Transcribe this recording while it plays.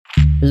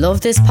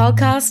Love this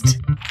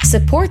podcast?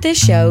 Support this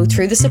show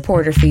through the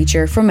supporter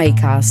feature from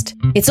Acast.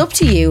 It's up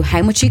to you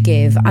how much you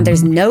give, and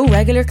there's no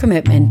regular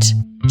commitment.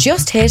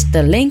 Just hit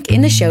the link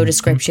in the show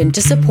description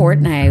to support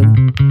now.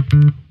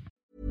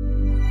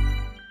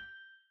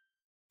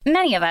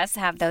 Many of us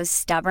have those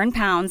stubborn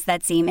pounds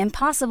that seem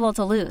impossible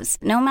to lose,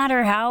 no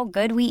matter how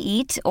good we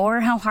eat or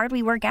how hard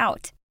we work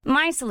out.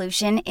 My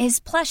solution is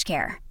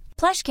PlushCare.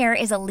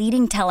 PlushCare is a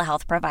leading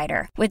telehealth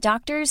provider with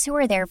doctors who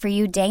are there for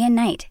you day and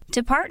night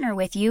to partner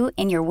with you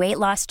in your weight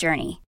loss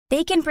journey.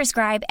 They can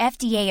prescribe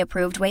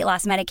FDA-approved weight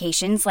loss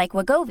medications like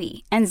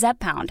Wegovy and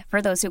Zepbound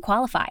for those who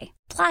qualify.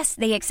 Plus,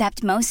 they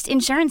accept most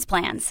insurance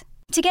plans.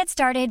 To get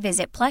started,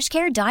 visit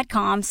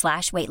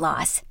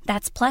plushcare.com/weightloss.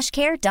 That's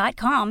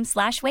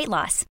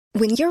plushcare.com/weightloss.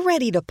 When you're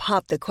ready to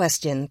pop the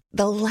question,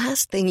 the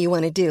last thing you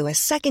want to do is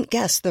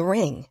second-guess the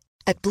ring.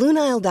 At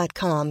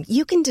BlueNile.com,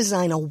 you can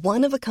design a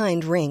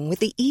one-of-a-kind ring with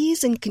the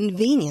ease and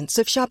convenience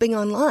of shopping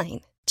online.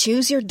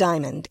 Choose your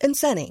diamond and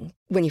setting.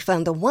 When you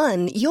find the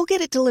one, you'll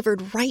get it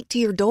delivered right to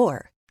your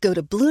door. Go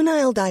to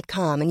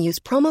BlueNile.com and use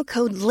promo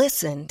code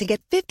LISTEN to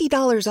get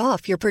 $50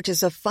 off your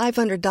purchase of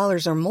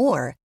 $500 or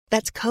more.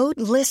 That's code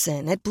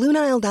LISTEN at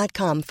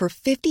BlueNile.com for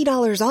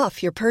 $50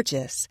 off your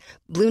purchase.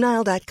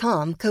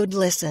 BlueNile.com, code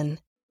LISTEN.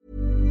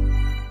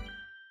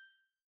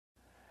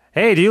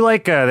 Hey, do you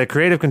like the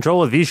Creative Control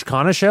with Vish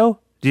Khanna show?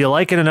 Do you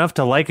like it enough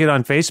to like it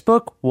on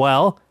Facebook?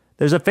 Well,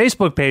 there's a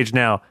Facebook page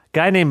now. A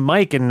guy named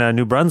Mike in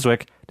New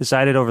Brunswick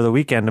decided over the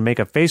weekend to make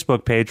a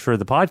Facebook page for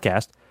the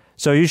podcast,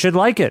 so you should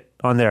like it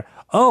on there.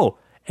 Oh,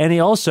 and he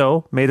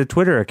also made a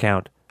Twitter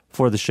account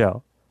for the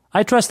show.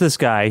 I trust this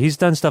guy. He's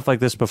done stuff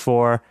like this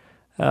before.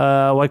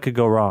 What could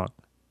go wrong?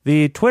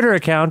 The Twitter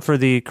account for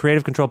the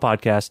Creative Control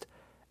podcast,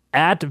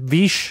 at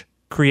Vish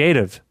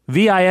Creative,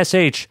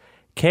 VishKreative,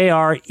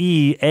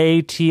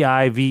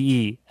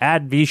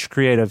 at Vish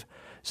Creative.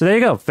 So there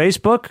you go.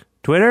 Facebook,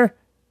 Twitter,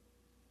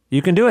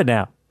 you can do it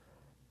now.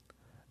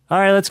 All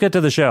right, let's get to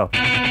the show.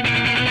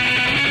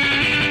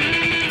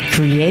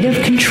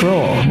 Creative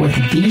Control with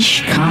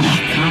Vish Khanna.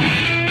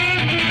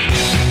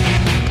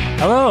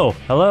 Hello.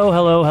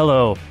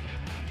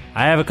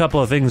 I have a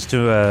couple of things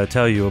to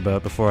tell you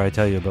about before I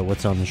tell you about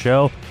what's on the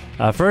show.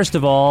 First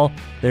of all,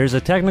 there's a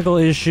technical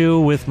issue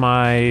with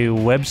my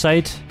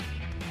website,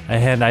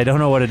 and I don't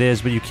know what it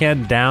is, but you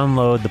can't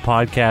download the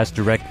podcast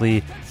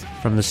directly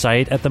from the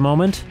site at the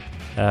moment,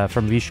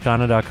 from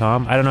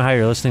vishkhanna.com. I don't know how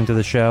you're listening to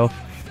the show.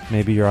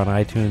 Maybe you're on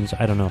iTunes.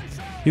 I don't know.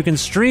 You can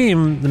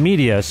stream the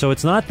media, so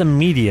it's not the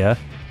media.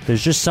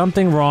 There's just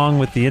something wrong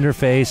with the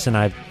interface, and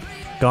I've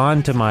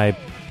gone to my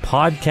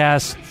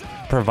podcast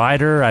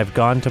provider. I've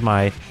gone to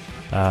my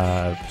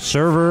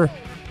server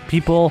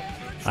people.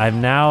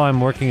 I'm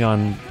working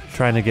on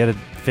trying to get it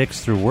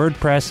fixed through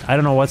WordPress. I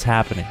don't know what's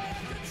happening,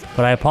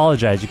 but I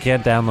apologize. You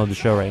can't download the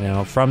show right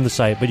now from the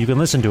site, but you can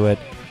listen to it,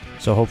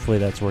 so hopefully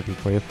that's working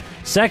for you.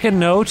 Second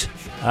note,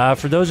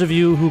 for those of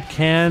you who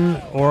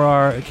can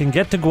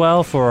get to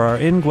Guelph or are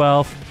in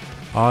Guelph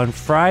on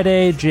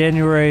Friday,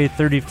 January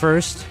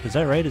 31st. Is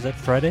that right? Is that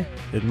Friday?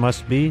 It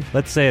must be.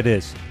 Let's say it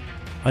is.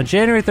 On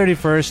January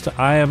 31st,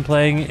 I am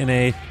playing in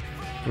a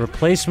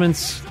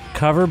Replacements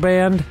cover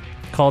band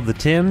called the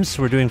Tims.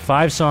 We're doing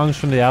 5 songs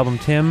from the album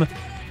Tim.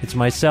 It's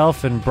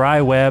myself and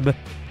Bry Webb,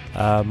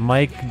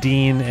 Mike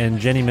Dean, and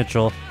Jenny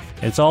Mitchell.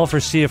 It's all for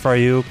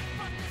CFRU.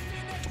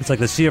 It's like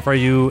the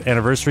CFRU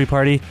anniversary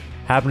party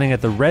happening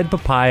at the Red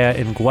Papaya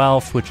in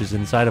Guelph, which is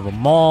inside of a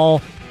mall.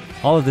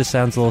 All of this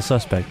sounds a little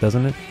suspect,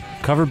 doesn't it?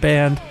 Cover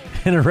band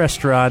in a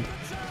restaurant.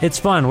 It's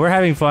fun. We're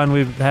having fun.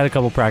 We've had a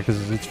couple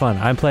practices. It's fun.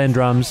 I'm playing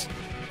drums,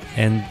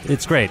 and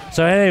it's great.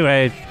 So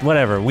anyway,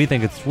 whatever.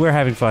 We're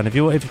having fun. If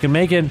you can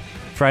make it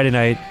Friday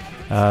night,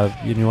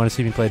 you want to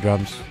see me play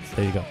drums,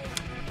 there you go.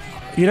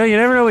 You know, you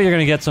never know what you're going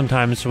to get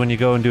sometimes when you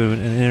go and do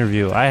an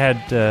interview. I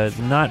had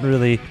not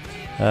really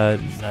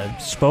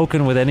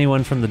spoken with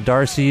anyone from the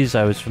Darcys.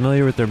 I was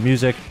familiar with their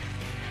music,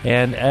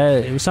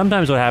 and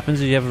sometimes what happens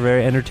is you have a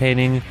very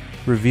entertaining,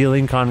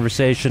 revealing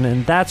conversation,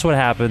 and that's what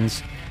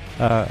happens.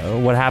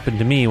 What happened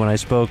to me when I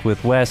spoke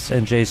with Wes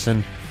and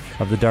Jason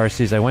of the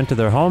Darcys. I went to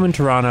their home in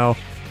Toronto,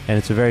 and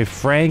it's a very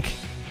frank,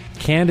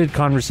 candid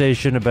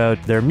conversation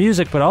about their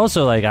music, but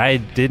also, like, I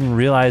didn't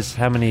realize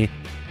how many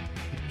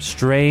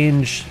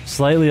strange,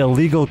 slightly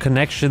illegal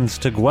connections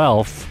to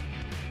Guelph,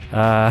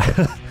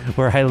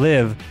 where I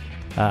live.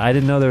 I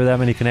didn't know there were that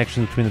many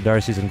connections between the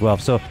Darcys and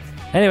Guelph. So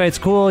anyway, it's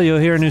cool. You'll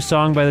hear a new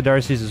song by the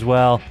Darcys as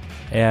well.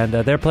 And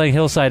they're playing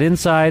Hillside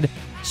Inside,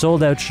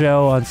 sold-out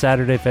show on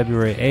Saturday,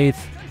 February 8th.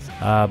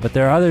 But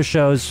there are other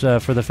shows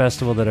for the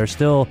festival that are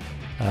still,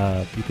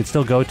 you could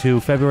still go to.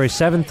 February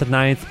 7th to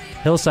 9th,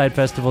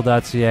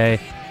 hillsidefestival.ca.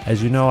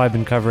 As you know, I've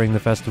been covering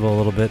the festival a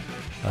little bit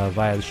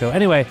via the show.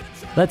 Anyway,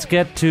 let's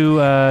get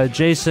to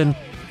Jason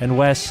and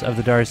Wes of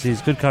the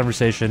Darcys. Good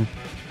conversation.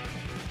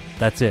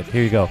 That's it.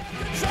 Here you go.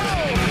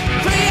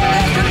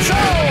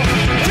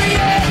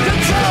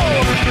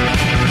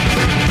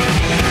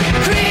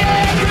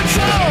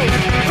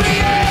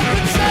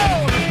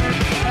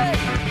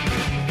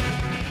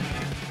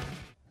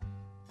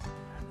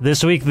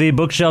 This week, the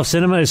Bookshelf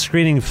Cinema is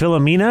screening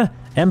Philomena,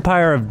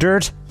 Empire of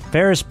Dirt,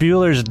 Ferris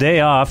Bueller's Day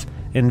Off,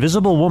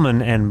 Invisible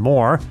Woman, and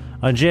more.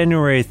 On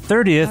January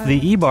 30th,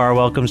 the E-Bar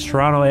welcomes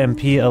Toronto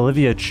MP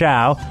Olivia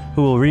Chow,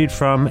 who will read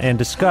from and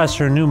discuss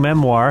her new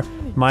memoir,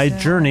 My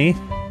Journey.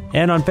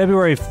 And on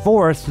February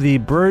 4th, the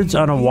Birds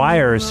on a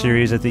Wire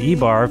series at the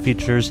E-Bar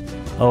features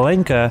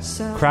Alenka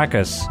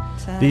Krakus.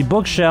 The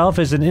Bookshelf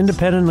is an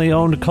independently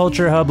owned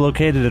culture hub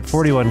located at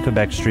 41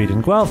 Quebec Street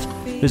in Guelph.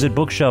 Visit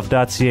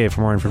bookshelf.ca for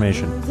more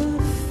information.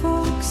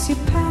 Folks you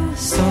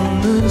pass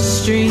on the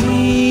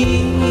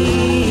street.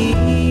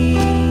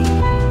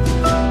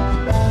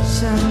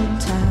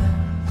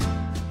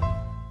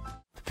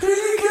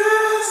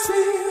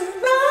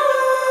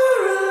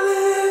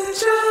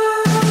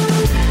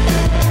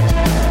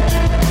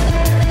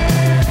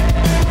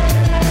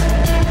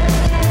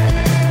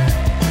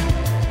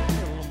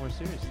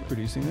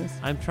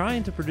 I'm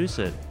trying to produce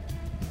it.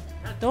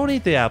 Don't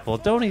eat the apple.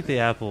 Don't eat the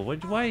apple. Why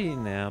are you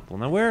eating the apple?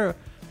 Now,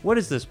 what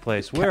is this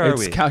place? Where are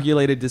we? It's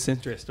calculated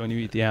disinterest when you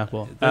eat the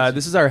apple.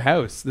 This is our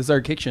house. This is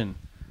our kitchen.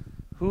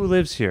 Who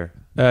lives here?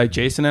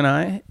 Jason and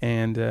I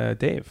and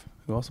Dave,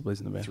 who also plays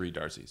in the band. 3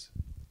 Darcys.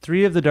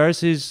 3 of the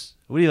Darcys.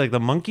 What are you, like the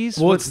monkeys?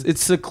 Well,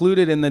 it's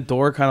secluded and the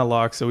door kind of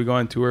locks, so we go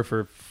on tour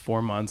for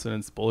 4 months and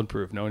it's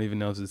bulletproof. No one even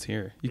knows it's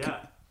here.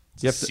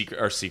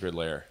 Our secret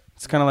lair.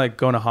 It's kind of like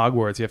going to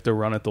Hogwarts. You have to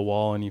run at the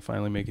wall and you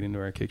finally make it into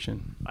our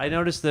kitchen. I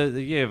noticed that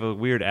you have a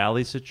weird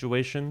alley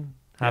situation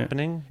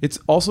happening. Yeah. It's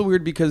also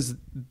weird because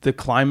the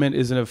climate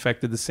isn't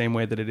affected the same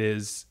way that it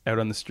is out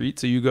on the street.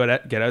 So you get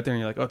out there and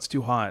you're like, oh, it's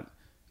too hot. And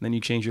then you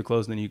change your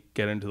clothes and then you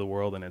get into the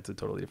world and it's a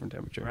totally different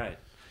temperature. Right.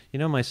 You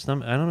know, my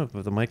stomach, I don't know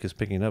if the mic is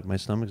picking it up. My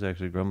stomach's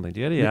actually grumbling.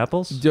 Do you have any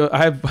apples?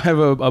 I have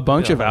a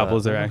bunch of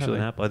apples there, actually.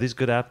 Are these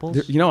good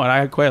apples? You know what?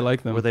 I quite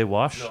like them. Were they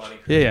washed? No,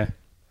 Yeah.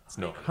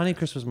 No.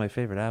 Honeycrisp was my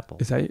favorite apple.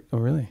 Is that? Oh,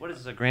 really? What is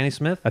this, a Granny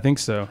Smith? I think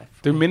so.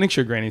 They're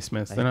miniature Granny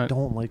Smiths. I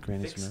don't like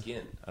Granny Thick Smith.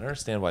 skin. I don't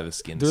understand why the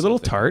skin. They're a little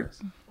tart.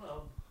 You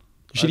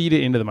should eat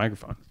it into the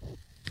microphone.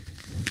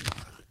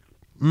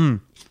 Oh,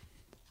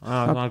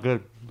 it's not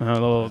good. A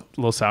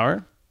little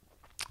sour.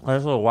 Oh,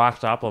 that's a little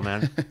waxed apple,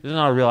 man. This is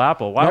not a real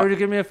apple. Why would you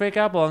give me a fake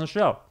apple on the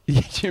show?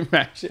 Can you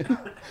imagine?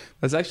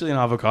 That's actually an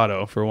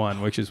avocado for one,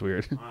 which is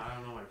weird.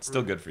 I don't know.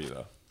 Still good for you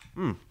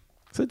though.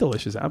 It's a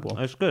delicious apple.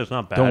 It's good. It's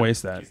not bad. Don't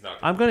waste that.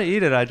 I'm going to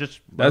eat it.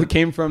 That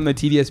came from the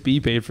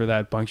TDSB paid for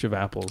that bunch of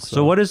apples.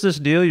 So what is this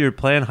deal? You're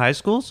playing high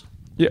schools?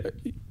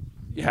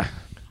 Yeah.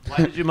 Why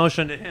did you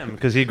motion to him?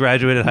 Because he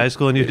graduated high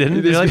school and you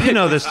didn't? You're like, you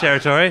know this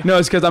territory. No,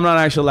 it's because I'm not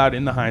actually allowed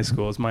in the high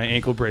schools. My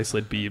ankle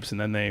bracelet beeps,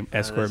 and then they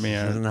escort me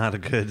out. This is not a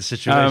good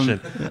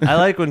situation. I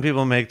like when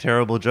people make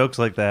terrible jokes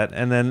like that,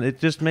 and then it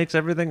just makes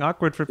everything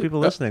awkward for people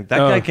listening. That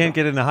guy can't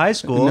get into high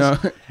schools, No,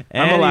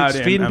 and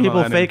he's feeding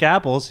people fake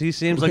apples. He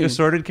seems like a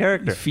sordid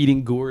character.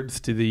 Feeding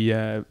gourds to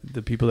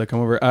the people that come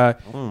over.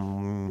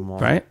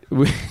 Right?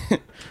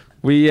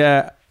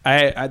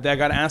 I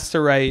got asked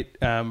to write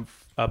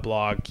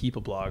keep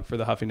a blog for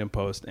the Huffington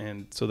Post,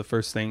 and so the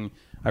first thing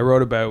I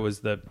wrote about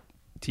was the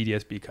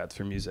TDSB cuts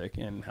for music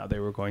and how they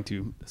were going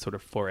to sort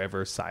of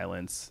forever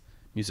silence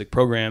music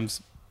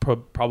programs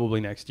probably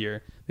next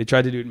year. They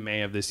tried to do it in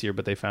May of this year,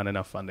 but they found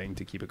enough funding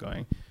to keep it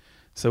going.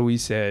 So we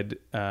said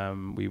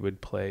we would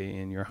play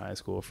in your high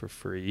school for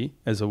free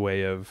as a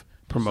way of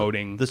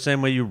promoting. The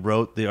same way you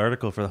wrote the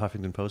article for the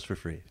Huffington Post for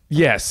free.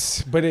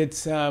 Yes, but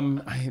it's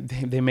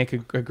they make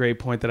a great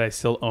point that I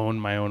still own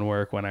my own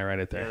work when I write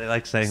it there. Yeah, they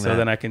like saying that. So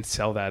then I can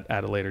sell that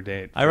at a later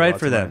date. I write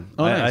for them.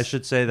 Oh, nice. I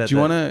should say that. Do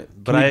you want to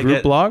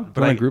group blog?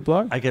 Do you want a group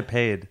blog? I get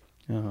paid.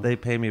 They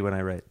pay me when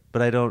I write,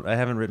 but I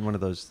haven't written one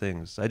of those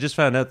things. I just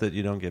found out that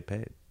you don't get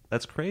paid.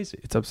 That's crazy.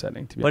 It's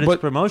upsetting to me. But it's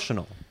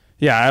promotional.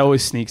 Yeah, I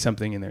always sneak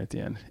something in there at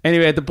the end.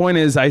 Anyway, the point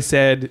is, I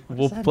said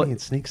we'll play.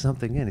 Sneak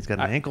something in. He's got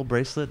an ankle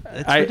bracelet.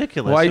 It's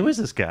ridiculous. Who is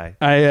this guy?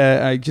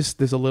 I just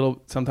there's a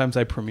little. Sometimes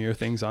I premiere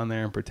things on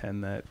there and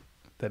pretend that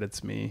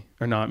it's me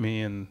or not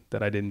me, and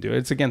that I didn't do it.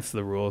 It's against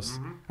the rules.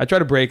 Mm-hmm. I try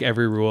to break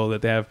every rule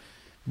that they have.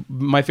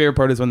 My favorite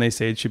part is when they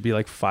say it should be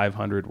like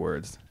 500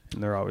 words,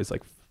 and they're always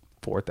like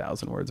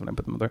 4,000 words when I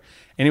put them there.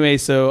 Anyway,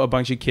 so a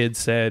bunch of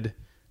kids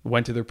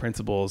went to their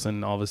principals,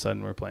 and all of a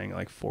sudden we're playing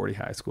like 40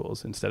 high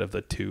schools instead of the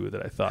 2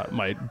 that I thought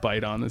might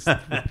bite on this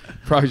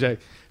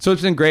project. So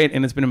it's been great,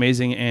 and it's been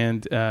amazing.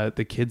 And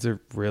the kids are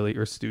really,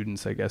 or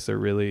students, I guess, are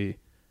really,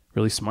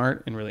 really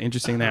smart and really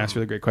interesting. They ask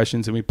really great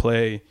questions, and we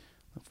play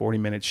a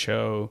 40-minute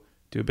show,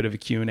 do a bit of a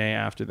Q&A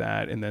after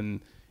that, and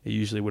then it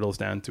usually whittles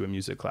down to a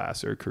music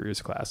class or a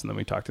careers class, and then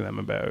we talk to them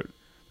about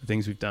the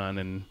things we've done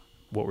and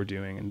what we're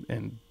doing,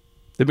 and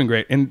they've been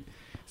great. And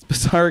it's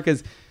bizarre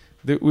because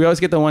we always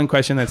get the one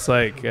question that's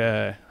like,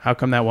 how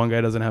come that one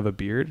guy doesn't have a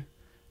beard?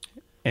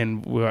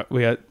 And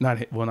he's not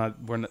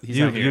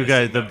here. You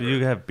guys,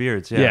 you have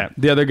beards, yeah. Yeah,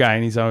 the other guy,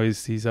 and he's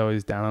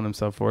always down on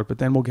himself for it. But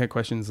then we'll get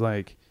questions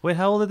like, wait,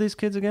 how old are these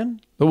kids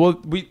again?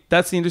 Well,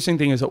 that's the interesting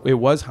thing is it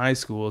was high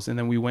schools, and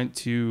then we went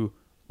to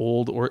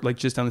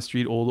just down the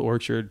street, Old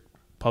Orchard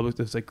Public.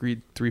 There's like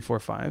grade 3, 4,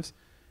 5s,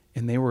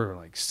 and they were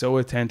like so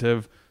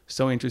attentive,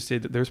 so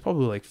interested. There's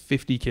probably like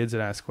 50 kids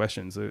that asked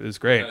questions. It was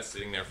great. Kind of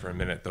sitting there for a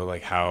minute though,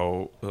 like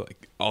how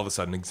like all of a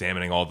sudden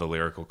examining all the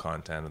lyrical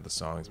content of the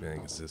songs, being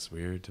like, is this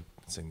weird to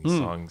sing these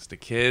songs to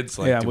kids?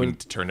 Like, do we need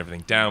to turn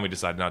everything down? We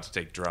decided not to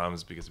take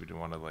drums because we didn't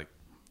want to like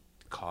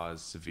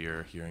cause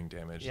severe hearing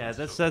damage. Yeah,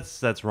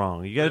 that's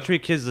wrong. You got to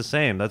treat kids the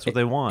same. That's what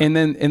they want. And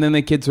then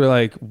the kids were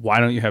like, "Why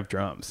don't you have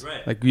drums?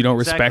 Right. Like you don't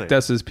Exactly. respect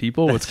us as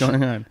people. What's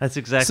going on?" That's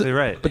exactly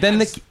right. But then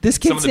this Some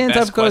kid of the stands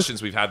best up, goes,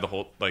 questions we've had the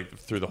whole like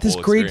through the this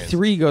whole grade experience.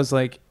 3 goes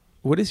like,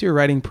 "What is your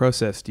writing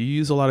process? Do you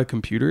use a lot of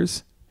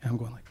computers?" And I'm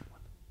going like,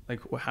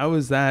 how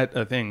is that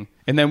a thing?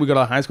 And then we go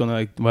to high school and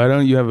they're like, "Why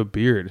don't you have a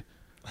beard?"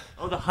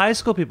 Oh, the high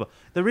school people.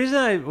 The reason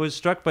I was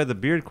struck by the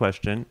beard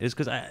question is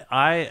because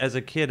I as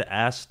a kid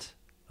asked.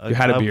 You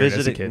had a beard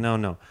as a kid.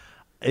 No.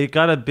 It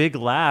got a big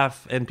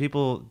laugh, and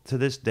people to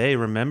this day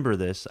remember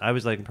this. I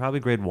was like probably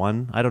grade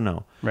 1. I don't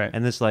know. Right.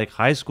 And this like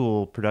high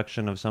school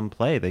production of some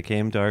play, they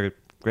came to our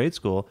grade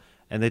school,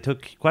 and they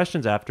took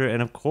questions after.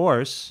 And of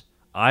course,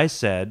 I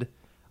said,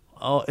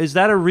 "Oh, is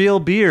that a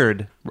real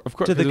beard?" Of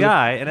course, to the because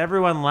guy, and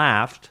everyone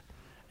laughed.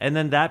 And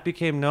then that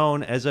became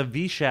known as a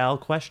Vishal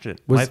question.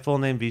 My full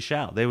name,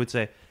 Vishal. They would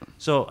say,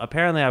 so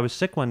apparently I was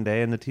sick one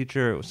day, and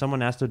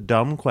someone asked a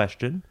dumb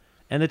question,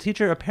 and the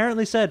teacher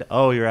apparently said,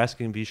 "Oh, you're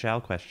asking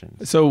Vishal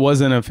questions." So it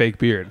wasn't a fake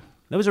beard.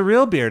 That was a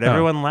real beard.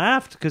 Everyone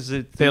laughed because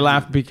They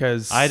laughed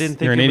because I didn't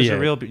think you're it an was idiot.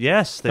 a real beard.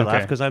 Yes, they Okay.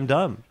 laughed because I'm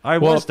dumb. I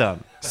Well, was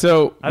dumb.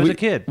 So I was a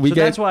kid. So We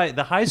get, that's why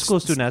the high school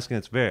student asking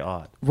it's very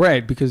odd.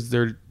 right, because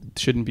they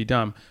shouldn't be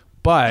dumb.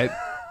 But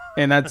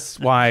and that's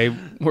why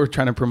we're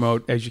trying to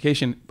promote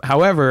education.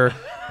 However,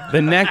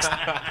 the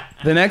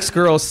next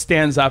girl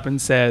stands up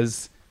and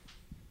says,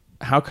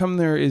 "How come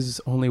there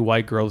is only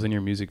white girls in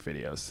your music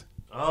videos?"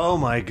 Oh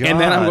my god! And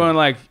then I'm going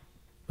like,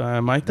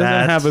 Mike doesn't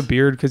That's- have a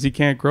beard because he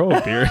can't grow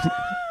a beard.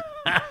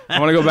 I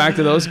want to go back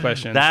to those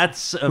questions.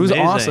 That's It was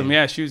amazing. awesome.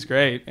 Yeah, she was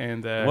great.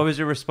 And What was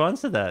your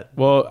response to that?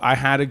 well, I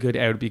had a good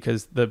out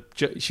because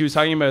she was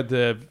talking about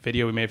the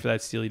video we made for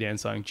that Steely Dan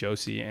song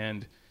Josie,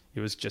 and it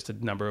was just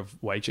a number of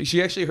white chicks.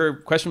 She actually, her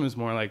question was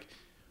more like,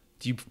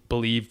 "Do you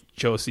believe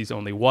Josie's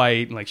only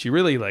white?" And like she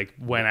really like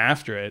went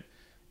after it.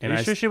 And Are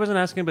you sure she wasn't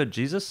asking about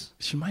Jesus?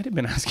 she might have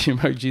been asking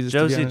about Jesus. to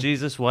be Josie, honest.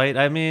 Jesus, white.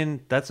 I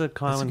mean, that's a That's a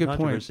common good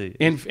controversy.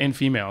 point. And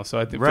female, so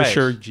I think Right. for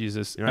sure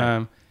Jesus. You're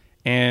right.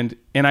 And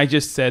I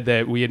just said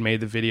that we had made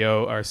the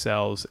video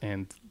ourselves,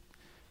 and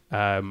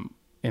I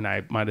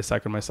might have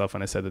suckered myself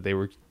when I said that they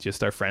were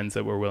just our friends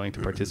that were willing to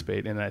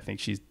participate. And I think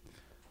she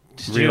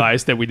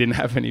realized that we didn't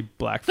have any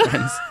black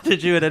friends.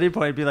 Did you at any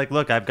point be like,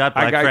 "Look, I've got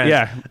black friends"?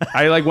 Yeah,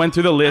 I like went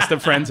through the list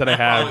of friends that I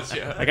have.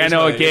 Yeah. Like I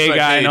know a Here's gay my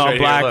guy, I page know a right here,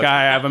 black look.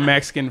 guy, I have a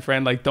Mexican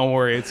friend. Like, don't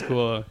worry, it's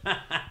cool.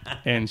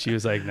 And she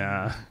was like,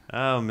 "Nah."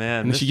 Oh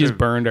man, And she just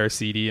burned our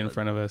CD in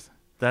front of us.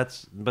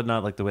 but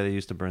not like the way they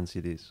used to burn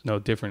CDs. No,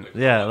 different.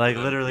 Yeah, like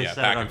literally Yeah,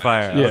 set back it on in that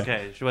fire. shit. Yeah.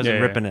 Okay, she wasn't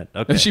Yeah, ripping yeah. it.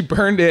 Okay, She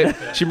burned it.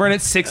 She burned it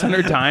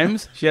 600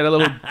 times. She had a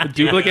little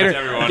duplicator,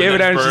 everyone gave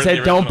it and out, and she burned said,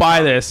 the "Don't original buy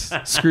copy." this.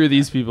 Screw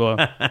these people."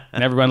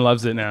 And everyone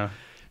loves it now.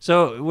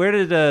 So where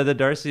did the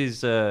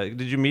Darcys?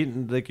 Did you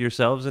meet like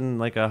yourselves in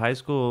like a high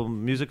school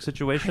music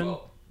situation?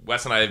 Well,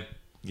 Wes and I,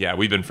 yeah,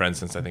 we've been friends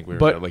since I think we were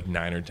But like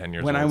 9 or 10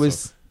 years When old. I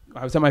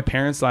was at my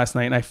parents' last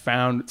night, and I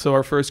found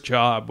our first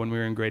job when we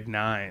were in grade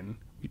 9.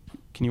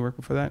 Can you work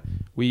before that?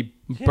 We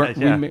made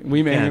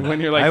when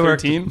you're like I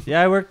worked- 13.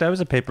 Yeah, I worked. I was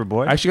a paper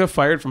boy. I actually got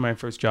fired from my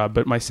first job,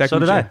 but my second.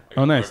 did I. job,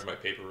 Oh, nice. My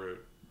paper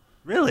route.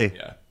 really?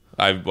 Yeah.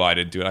 I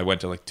didn't do it. I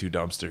went to like 2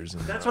 dumpsters.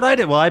 And, That's what I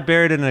did. Well, I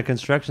buried it in a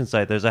construction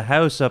site. There's a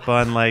house up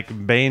on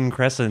like Bain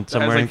Crescent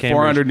somewhere like in Cambridge.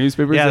 400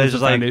 newspapers Yeah, as there's the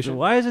just like, foundation?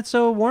 why is it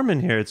so warm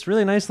in here? It's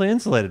really nicely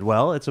insulated.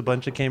 Well, it's a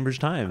bunch of Cambridge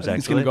Times. It's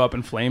Actually, gonna go up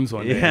in flames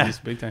one day. Yeah.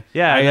 Just big time.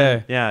 Yeah, and I,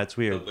 then- yeah, it's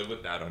weird. live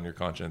with that on your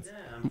conscience.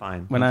 I'm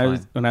fine. When I'm I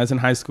fine. was in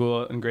high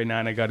school in grade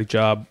 9, I got a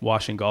job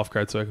washing golf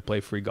carts so I could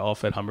play free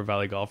golf at Humber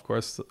Valley Golf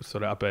Course,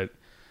 sort of up at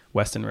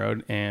Weston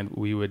Road, and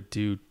we would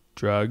do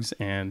drugs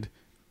and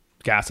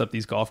gas up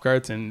these golf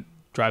carts and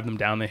drive them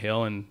down the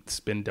hill and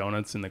spin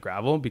donuts in the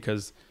gravel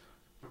because,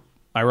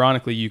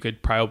 ironically, you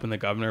could pry open the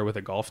Governor with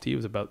a golf tee. It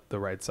was about the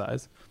right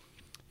size.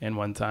 And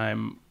one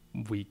time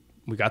we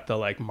got the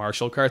like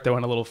Marshall cart that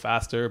went a little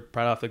faster,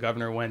 pried off the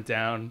Governor, went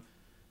down,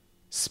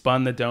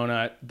 spun the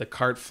donut, the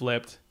cart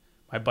flipped.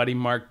 My buddy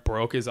Mark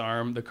broke his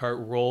arm. The cart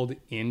rolled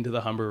into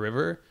the Humber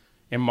River.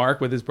 And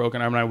Mark, with his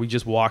broken arm, and we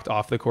just walked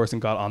off the course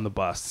and got on the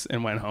bus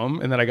and went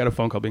home. And then I got a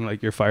phone call being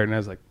like, "You're fired." And I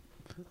was like,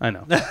 "I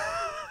know."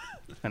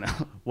 I know.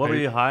 What were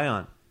you high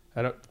on?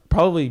 I don't,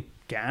 probably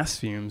gas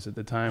fumes at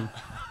the time.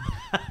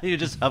 You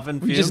just huffing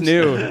fumes? We just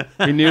knew.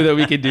 We knew that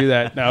we could do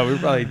that. No, we were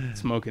probably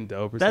smoking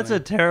dope or That's a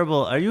something.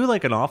 terrible. Are you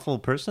like an awful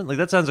person? Like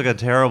that sounds like a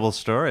terrible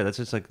story. That's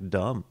just like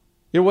dumb.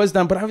 It was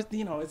dumb, but I was,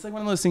 it's like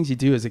one of those things you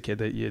do as a kid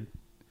that you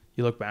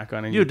look back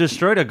on and You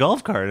destroyed a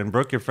golf cart and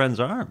broke your friend's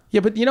arm.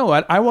 Yeah, but you know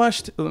what? I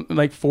washed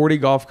like 40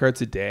 golf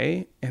carts a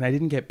day, and I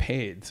didn't get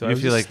paid. So You I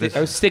was, feel just like this-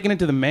 I was sticking it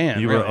to the man.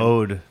 You were really.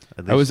 owed.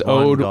 At least I was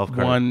one owed golf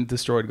cart. one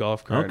destroyed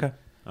golf cart. Okay.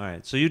 All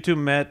right. So you two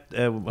met.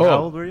 How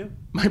old were you?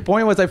 My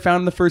point was I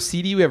found the first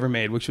CD we ever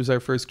made, which was our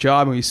first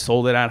job, and we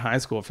sold it at high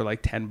school for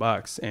like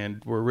 $10,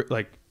 and we're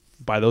like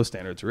by those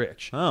standards,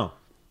 rich. Oh,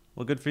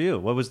 well, good for you.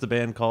 What was the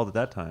band called at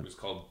that time? It was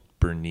called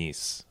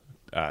Bernice,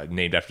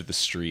 named after the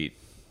street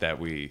that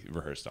we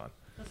rehearsed on.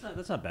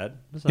 That's not bad.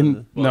 That's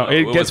not No,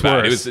 it gets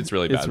bad. worse. It's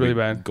really bad. It's really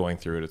bad. Going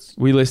through it,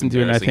 We listened to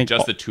it, and I think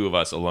just the two of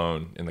us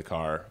alone in the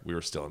car, we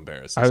were still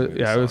embarrassed. I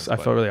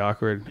felt really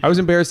awkward. I was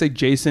embarrassed that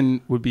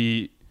Jason would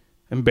be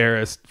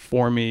embarrassed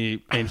for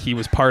me, and he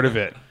was part of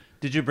it.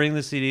 Did you bring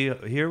the CD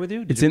here with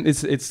you?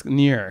 It's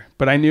near,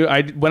 but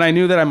when I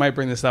knew that I might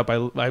bring this up,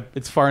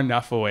 it's far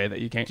enough away that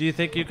you can't. Do you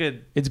think you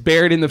could? It's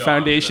buried in the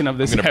foundation of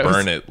this I'm gonna house.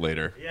 burn it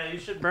later. Yeah, you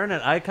should burn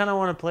it. I kind of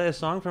want to play a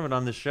song from it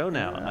on the show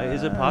now.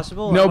 Is it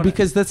possible? No,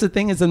 because that's the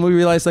thing is then we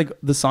realized like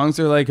the songs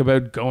are like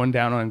about going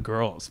down on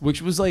girls,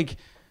 which was like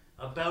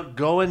about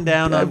going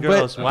down on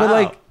girls.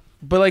 Wow.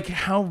 But like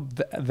how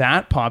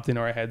that popped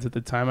into our heads at the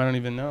time, I don't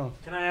even know.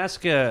 Can I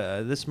ask?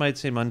 This might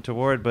seem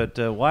untoward, but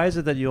why is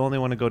it that you only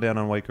want to go down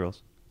on white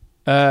girls?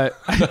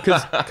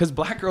 Because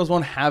black girls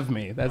won't have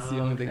me. That's the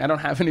only thing. I don't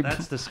have any.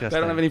 That's disgusting. I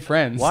don't have any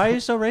friends. Why are you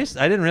so racist?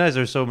 I didn't realize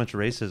there's so much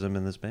racism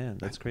in this band.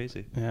 That's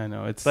crazy. Yeah, I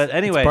know. But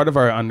anyway, it's part of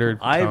our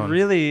undertone.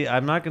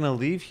 I'm not going to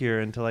leave here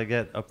until I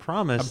get a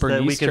promise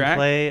that we can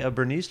play a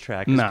Bernice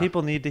track because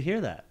people need to hear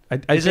that.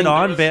 Is it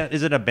on band?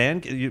 Is it a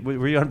band?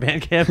 Were you on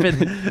Bandcamp when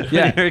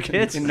you were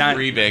kids?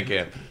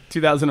 Bandcamp.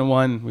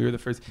 2001. We were the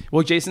first.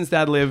 Well, Jason's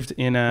dad lived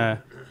in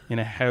a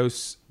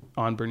house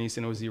on Bernice,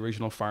 and it was the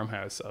original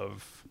farmhouse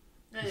of.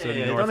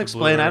 Don't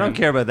explain. I don't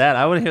care about that.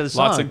 I want to hear the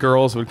song. Lots of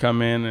girls would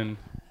come in, and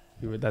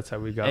that's how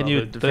we got. And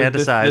you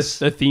fantasize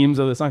the themes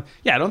of the song.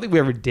 Yeah, I don't think we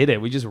ever did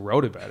it. We just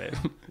wrote about it.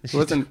 It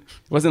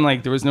wasn't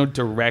like there was no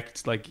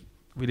direct like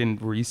we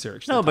didn't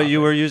research. No, but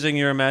you were using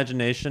your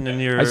imagination and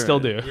your. I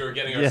still do. We were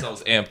getting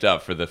ourselves amped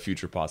up for the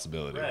future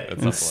possibility. Right.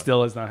 And it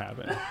still has not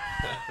happened.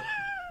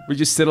 We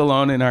just sit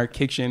alone in our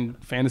kitchen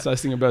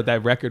fantasizing about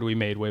that record we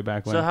made way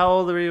back when. So how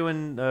old were you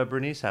when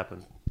Bernice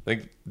happened?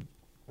 Like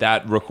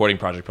that recording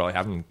project probably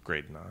happened in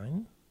grade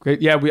 9.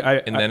 Great, yeah.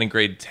 Then in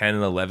grade 10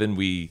 and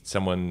 11,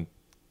 someone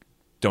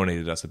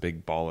donated us a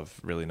big ball of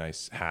really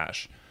nice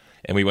hash,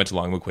 and we went to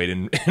Long McQuaid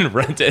and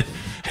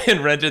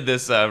rented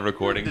this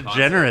recording.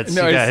 Degenerates,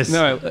 you guys.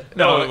 No.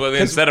 Well,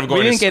 instead of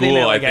going to school, we didn't get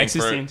into I think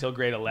ecstasy until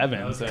grade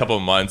 11. A couple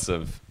of months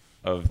of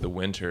the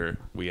winter,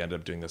 we ended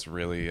up doing this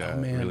really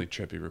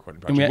trippy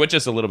recording project, which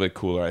is a little bit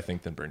cooler, I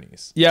think, than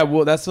Bernice. Yeah,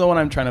 well, that's the one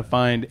I'm trying to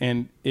find,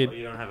 and you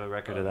don't have a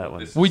record of that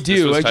one. We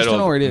do. I just don't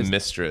know where it is.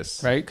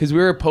 Mistress, right? Because we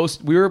were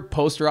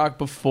post rock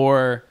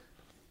before,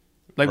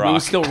 like rock. We were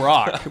still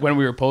rock when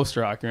we were post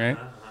rock, right?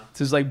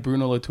 This is like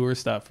Bruno Latour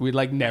stuff. We'd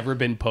like never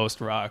been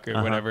post rock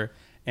or whatever,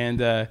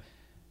 and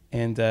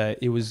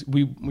it was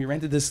we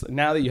rented this.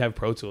 Now that you have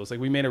Pro Tools,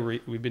 like we've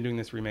been doing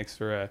this remix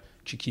for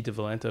Chiquita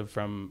Valenta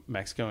from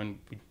Mexico, and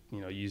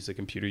we use the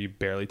computer. You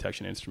barely touch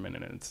an instrument,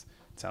 and it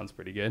sounds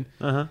pretty good.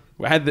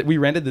 We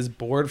rented this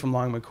board from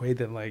Long McQuaid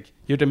that like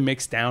you had to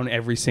mix down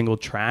every single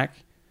track,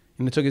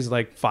 and it took us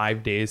like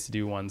 5 days to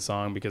do one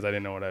song because I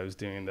didn't know what I was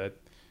doing. That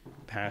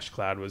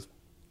Hashcloud was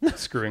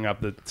screwing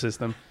up the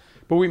system.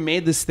 But we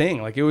made this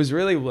thing. Like it was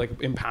really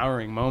like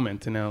empowering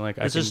moment to know. Like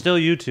this is still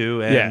you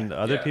two and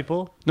other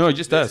people. No,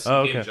 just us.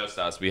 Oh, okay. Just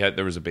us.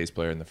 There was a bass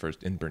player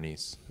in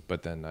Bernice,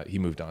 but then he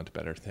moved on to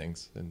better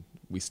things, and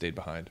we stayed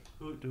behind.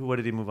 What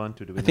did he move on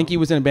to? I think he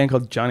was in a band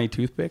called Johnny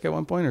Toothpick at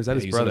one point, or is that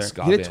his brother?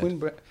 He had a twin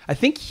brother. I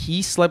think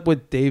he slept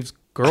with Dave's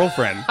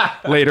girlfriend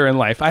later in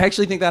life. I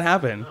actually think that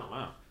happened. Oh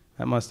wow,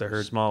 that must have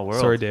hurt. Small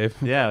world. Sorry, Dave.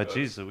 Yeah,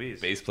 jeez Louise.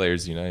 Bass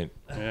players unite.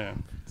 Yeah.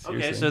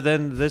 Seriously. Okay, so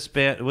then this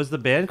band was the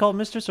band called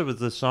Mistress, or was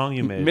the song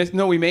you made?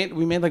 No, we made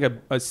like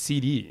a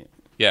CD.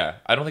 Yeah,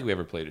 I don't think we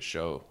ever played a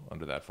show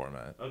under that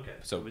format. Okay,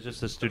 so it was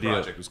just a studio. The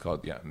project was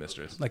called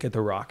Mistress. Like at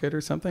the Rocket or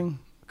something.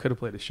 Could have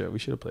played a show. We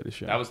should have played a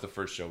show. That was the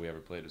first show we ever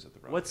played. Was at the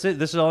Rocket. What's it?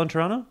 This is all in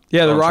Toronto?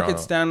 Yeah, the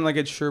Rocket's down like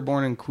at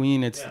Sherbourne and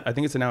Queen. I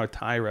think it's now a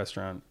Thai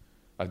restaurant.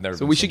 I've never.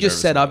 So we should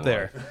just set up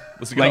there.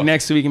 Like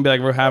next week and be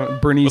like, we're having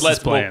Bernice is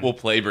playing. We'll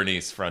play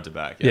Bernice front to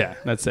back. Yeah,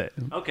 that's it.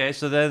 Okay,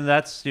 so then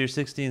that's your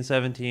 16,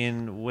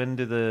 17. When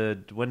does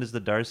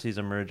the Darcy's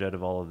emerge out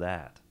of all of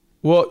that?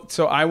 Well,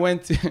 so I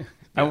went to.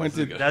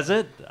 Does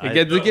it?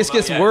 It just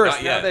gets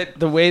worse now that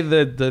the way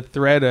the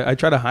thread. I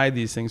try to hide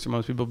these things from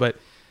most people, but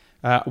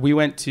I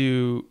went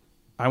to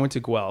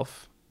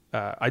Guelph.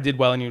 I did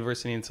well in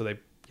university, and so they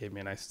gave me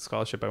a nice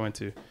scholarship. I went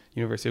to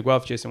University of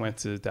Guelph. Jason went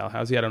to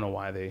Dalhousie. I don't know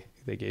why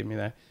they gave me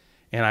that.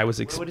 And I was.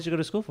 What did you go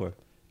to school for?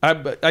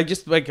 I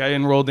just I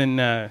enrolled in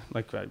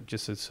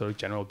just a sort of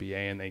general BA,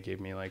 and they gave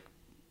me like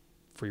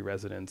free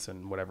residence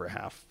and whatever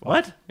half.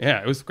 What?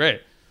 Yeah, it was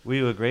great. Were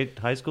you a great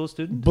high school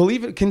student?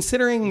 Believe it,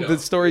 considering the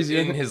stories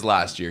in his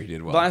last year, he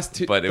did well.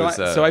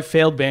 So I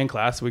failed band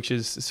class, which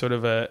is sort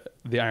of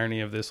the irony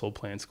of this whole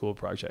plan school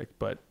project.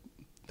 But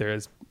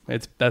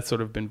that's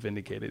sort of been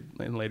vindicated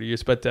in later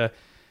years. But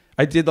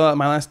I did my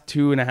last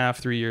 2.5,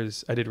 3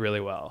 years. I did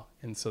really well,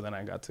 and so then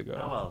I got to go.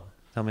 How well?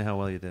 Tell me how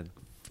well you did.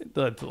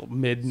 The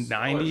mid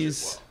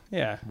 90s.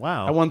 Yeah.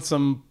 Wow. I won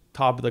some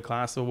top of the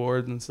class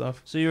awards and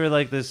stuff. So you were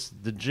like this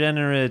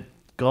degenerate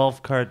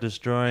golf cart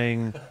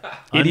destroying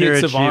idiot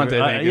savant.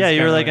 Yeah,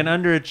 you were like an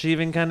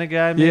underachieving kind of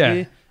guy, maybe.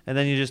 Yeah. and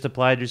then you just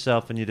applied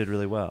yourself and you did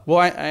really well. Well,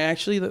 I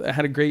actually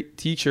had a great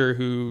teacher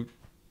who,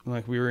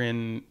 like, we were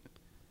in,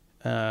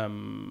 I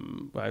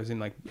was in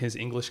like his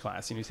English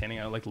class, and he was handing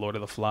out like Lord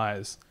of the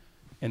Flies,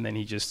 and then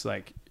he just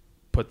like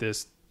put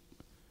this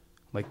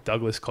like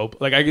Douglas Cope,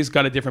 like I just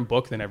got a different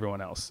book than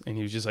everyone else, and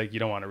he was just like, you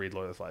don't want to read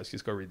Lord of the Flies,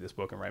 just go read this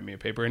book and write me a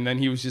paper. And then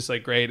he was just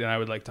like great, and I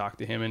would like talk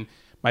to him, and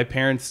my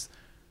parents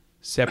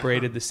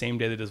separated the same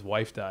day that his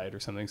wife died or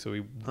something, so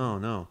we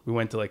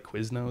went to like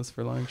Quiznos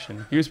for lunch,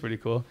 and he was pretty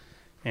cool.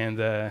 And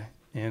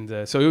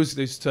so it was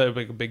just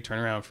like a big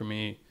turnaround for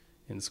me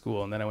in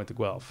school, and then I went to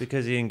Guelph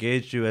because he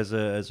engaged you as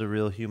a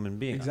real human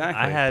being. Exactly.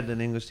 I had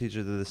an English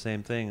teacher do the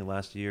same thing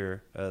last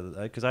year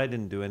because I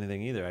didn't do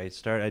anything either.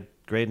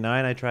 Grade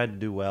 9 I tried to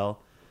do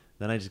well,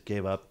 then I just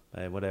gave up.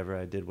 I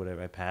did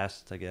whatever. I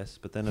passed, I guess,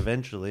 but then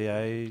eventually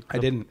I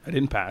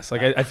didn't pass.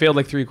 Like I failed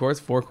like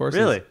 4 courses.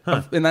 Really?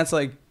 Huh. And that's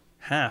like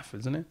half,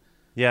 isn't it?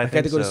 Yeah, like I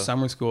had to go to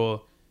summer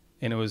school,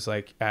 and it was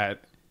like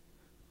at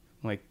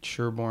like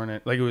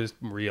Sherborne, like it was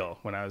real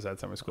when I was at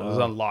summer school. It was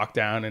on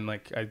lockdown, and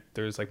like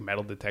there was like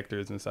metal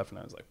detectors and stuff, and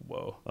I was like,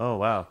 whoa. Oh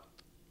wow.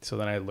 So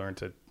then I learned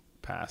to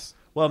pass.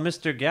 Well,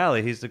 Mr.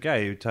 Galley, he's the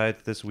guy who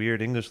taught this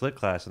weird English lit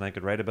class, and I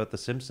could write about The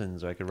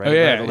Simpsons, or I could write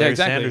about the Larry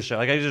Sanders Show.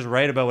 Like I could just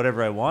write about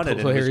whatever I wanted.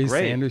 The Larry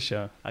Great. Sanders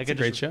Show. It's a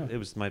great show.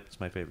 It's my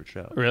favorite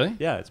show. Really?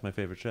 Yeah, it's my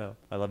favorite show.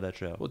 I love that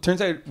show. Well, it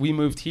turns out we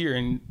moved here,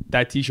 and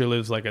that teacher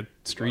lives like a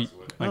street,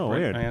 like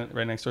weird.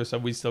 right next door. So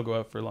we still go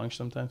out for lunch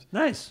sometimes.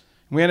 Nice.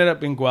 We ended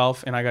up in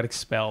Guelph, and I got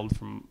expelled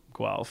from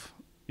Guelph.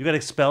 You got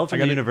expelled from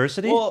the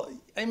university? Well,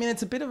 I mean,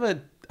 it's a bit of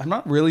a. I'm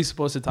not really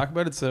supposed to talk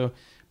about it,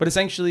 but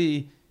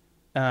essentially,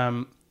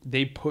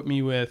 they put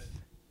me with.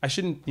 I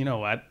shouldn't. You know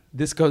what?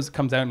 This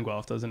comes out in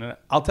Guelph, doesn't it?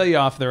 I'll tell you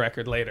off the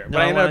record later.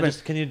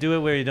 But can you do it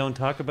where you don't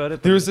talk about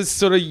it? There was this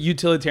sort of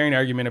utilitarian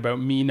argument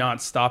about me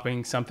not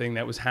stopping something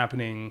that was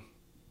happening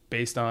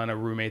based on a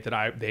roommate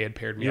that they had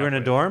paired me. You were in a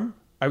dorm?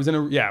 I was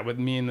with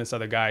me and this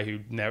other guy who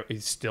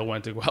he still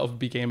went to Guelph,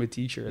 became a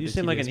teacher. You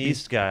seem like an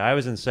East guy. I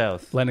was in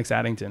South. Lennox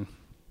Addington.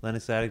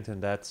 That's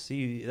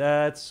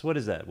what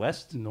is that?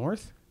 West?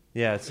 North?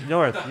 Yeah, it's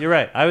north. You're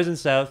right. I was in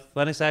South.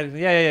 Lennox Addington.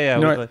 Yeah.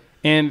 North.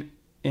 And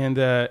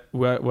I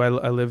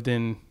lived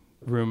in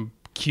room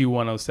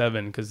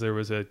Q107 because there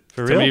was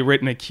somebody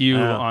written a Q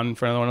on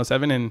front of the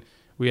 107, and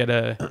we had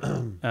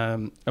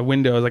a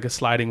window, like a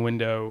sliding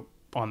window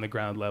on the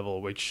ground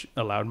level, which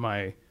allowed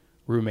my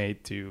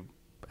roommate to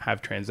have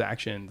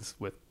transactions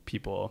with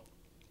people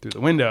through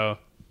the window.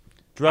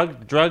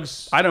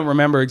 Drugs? I don't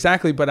remember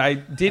exactly, but I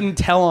didn't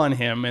tell on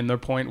him, and the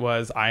point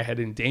was I had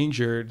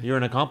endangered. You're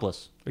an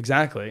accomplice.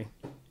 Exactly.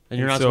 And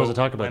you're not supposed to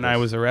talk about this. And I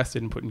was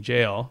arrested and put in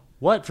jail.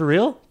 What, for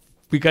real?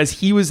 Because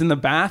he was in the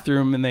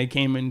bathroom and they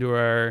came into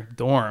our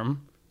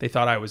dorm. They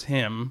thought I was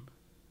him.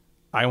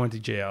 I went to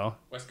jail.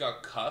 Wes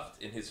got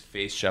cuffed and his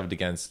face shoved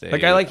against I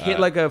hit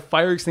like a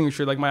fire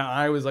extinguisher. Like my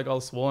eye was like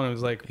all swollen. It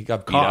was like he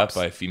got beat up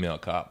by a female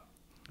cop.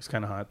 It was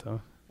kind of hot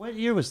though. What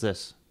year was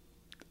this?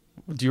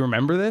 Do you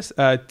remember this?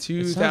 2000.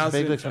 It sounds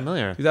vaguely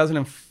familiar.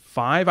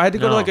 2005. I had to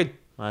go to like a.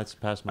 That's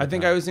past my I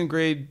think time. I was in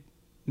grade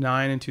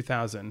 9 in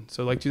 2000.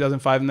 So like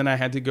 2005, and then I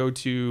had to go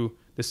to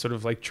this sort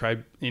of like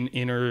tribe in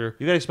inner.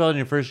 You got expelled in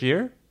your first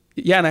year?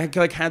 Yeah, and I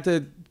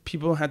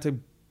people had to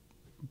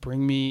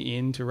bring me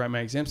in to write my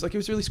exams. Like it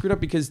was really screwed up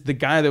because the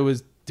guy that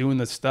was doing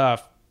the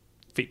stuff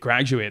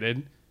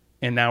graduated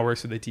and now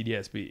works at the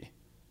TDSB.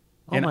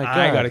 And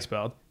I got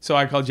expelled. So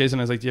I called Jason.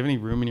 I was like, do you have any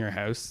room in your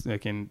house,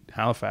 like in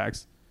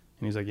Halifax?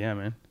 And he's like, yeah,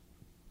 man.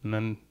 And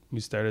then we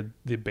started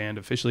the band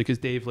officially because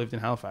Dave lived in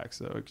Halifax.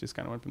 So it just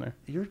kind of went from there.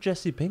 You're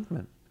Jesse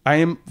Pinkman. I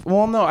am.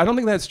 Well, no, I don't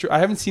think that's true. I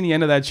haven't seen the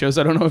end of that show,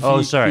 so I don't know if he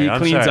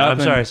cleans up.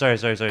 I'm sorry.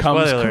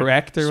 Comes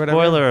correct or whatever.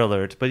 Spoiler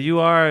alert. But you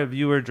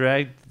were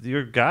dragged.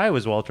 Your guy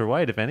was Walter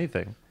White, if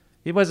anything.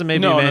 He wasn't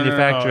maybe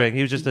manufacturing. No.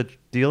 He was just a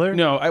dealer?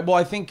 No,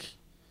 I think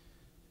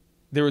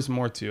there was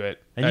more to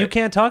it. And you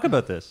can't talk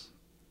about this.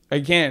 I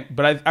can't,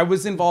 but I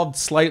was involved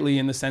slightly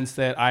in the sense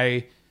that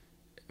I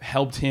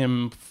helped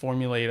him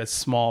formulate a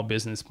small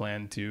business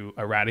plan to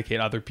eradicate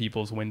other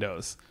people's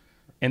windows.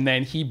 And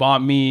then he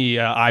bought me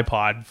an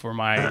iPod for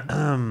my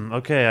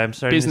okay, I'm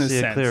starting business to see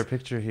sense. A clearer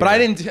picture here. But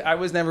I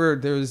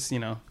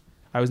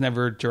was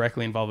never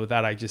directly involved with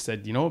that. I just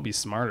said, what would be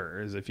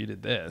smarter is if you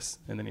did this.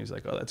 And then he was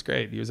like, oh, that's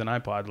great. He was an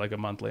iPod like a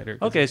month later.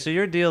 Okay, so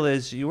your deal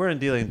is you weren't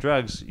dealing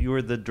drugs. You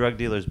were the drug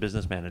dealer's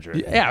business manager.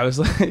 Yeah, I was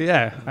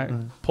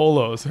like,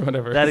 polos or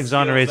whatever. That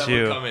exonerates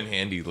you. That would come in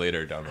handy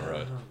later down the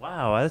road.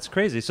 Wow, that's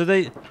crazy. So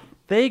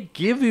they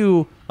give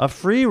you a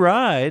free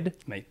ride.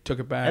 And they took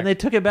it back. And they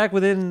took it back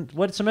within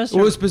what semester?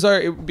 It was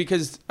bizarre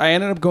because I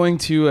ended up going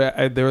to,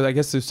 I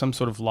guess there's some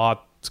sort of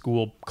law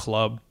school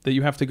club that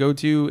you have to go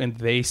to, and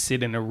they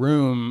sit in a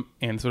room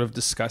and sort of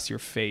discuss your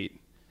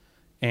fate.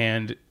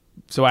 And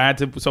so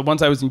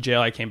once I was in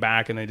jail, I came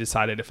back and they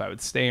decided if I would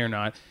stay or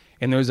not.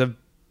 And there was a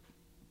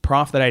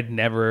prof that I'd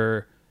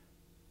never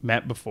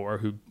met before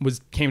who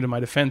came to my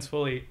defense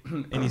fully.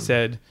 And he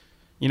said,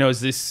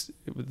 is this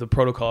the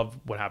protocol of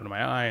what happened to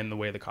my eye and the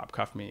way the cop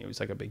cuffed me? It was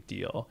like a big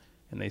deal.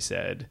 And they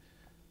said,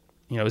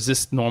 is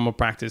this normal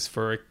practice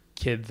for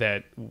kid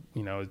that,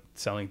 you know,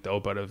 selling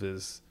dope out of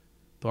his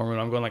dorm room.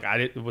 I'm going like,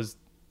 it was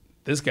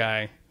this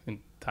guy. And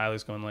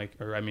Tyler's going like,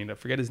 I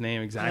forget his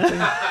name exactly.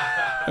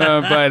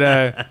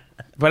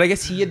 But I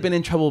guess he had been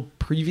in trouble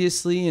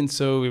previously. And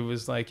so it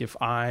was like,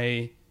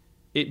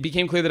 it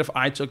became clear that if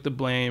I took the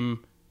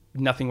blame,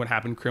 nothing would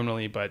happen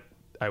criminally, but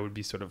I would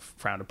be sort of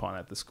frowned upon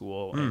at the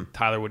school. And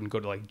Tyler wouldn't go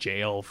to like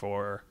jail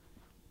for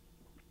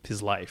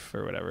his life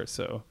or whatever.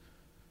 So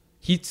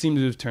he seemed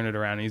to have turned it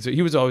around.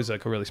 He was always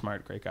like a really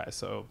smart, great guy.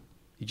 So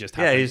he just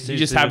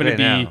happened, to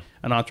be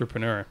an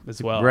entrepreneur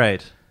as well.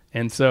 Right.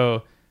 And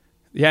so,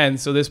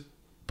 this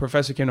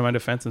professor came to my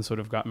defense and sort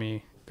of got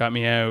me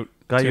out.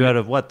 Got you out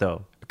of what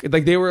though?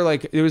 Like they were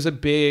like, it was a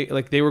big,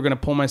 like they were going to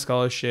pull my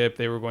scholarship.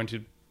 They were going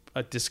to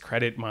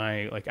discredit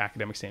my like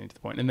academic standing to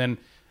the point. And then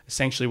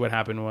essentially what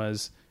happened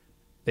was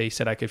they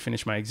said I could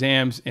finish my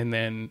exams, and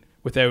then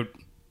without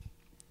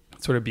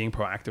sort of being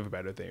proactive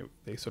about it,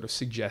 they sort of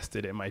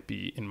suggested it might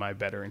be in my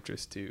better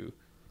interest to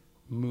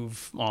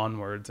move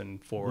onwards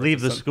and forward.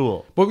 Leave the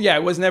school. But yeah,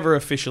 it was never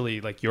officially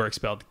like you're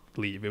expelled,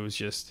 leave. It was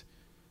just,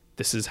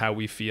 this is how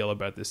we feel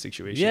about this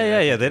situation.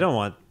 Yeah. They don't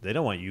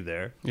want you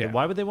there. Yeah.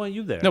 Why would they want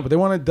you there? No, but they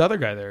wanted the other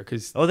guy there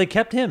because they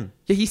kept him.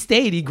 Yeah, he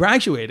stayed. He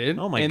graduated.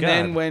 Oh my God! And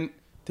then went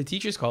to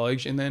teachers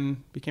college and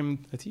then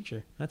became a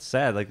teacher. That's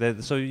sad. Like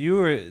that. So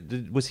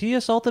was he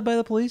assaulted by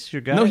the police?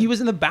 Your guy? No, he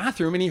was in the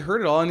bathroom and he heard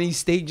it all, and he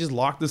stayed, just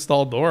locked the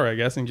stall door, I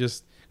guess, and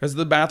just because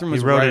the bathroom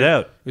was he wrote it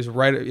out. It was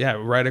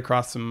right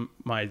across from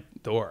my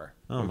door,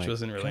 which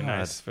wasn't really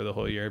nice for the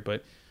whole year.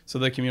 But so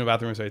the communal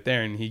bathroom was right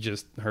there, and he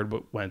just heard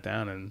what went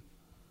down and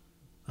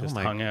just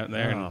hung out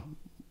there. And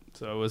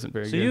so it wasn't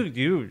very good.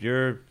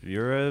 So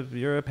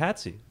you're a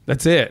patsy.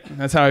 That's it.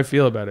 That's how I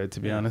feel about it, to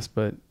be honest.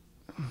 But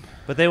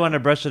they wanted to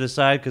brush it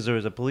aside because there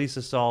was a police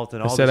assault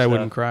and all. I said I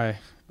wouldn't cry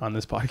on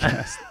this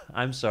podcast.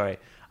 I'm sorry.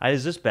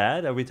 Is this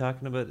bad? Are we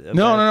talking about?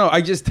 No.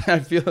 I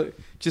feel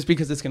just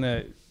because it's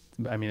gonna.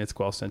 I mean, it's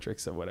Guelph-centric,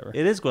 so whatever.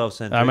 It is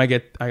Guelph-centric.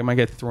 I might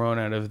get thrown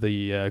out of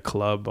the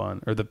club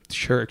or the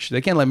church.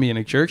 They can't let me in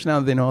a church now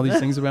that they know all these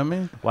things about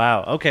me.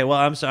 Wow. Okay. Well,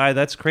 I'm sorry.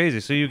 That's crazy.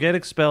 So you get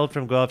expelled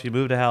from Guelph. You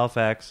move to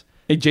Halifax.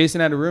 Hey,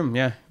 Jason had a room.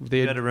 Yeah, they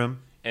had a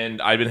room.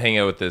 And I'd been hanging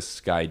out with this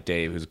guy,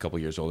 Dave, who's a couple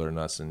years older than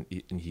us, and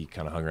he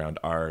kind of hung around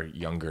our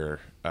younger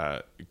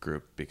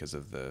group because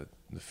of the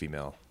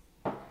female.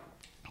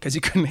 Because he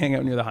couldn't hang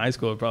out near the high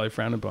school, probably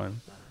frowned upon.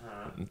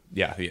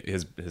 Yeah,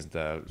 his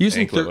he was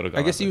in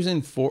I guess he was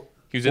in fourth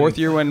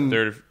year when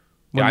third.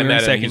 When I we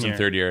met were him. He was in year.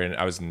 third year, and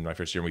I was in my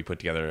first year. And we put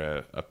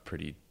together a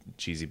pretty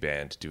cheesy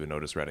band to do a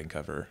Otis Redding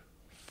cover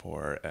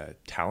for a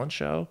talent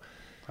show.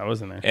 I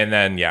wasn't there. And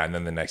then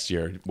the next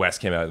year, Wes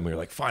came out, and we were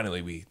like,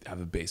 finally, we have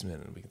a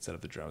basement, and we can set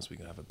up the drums. We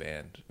can have a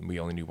band, and we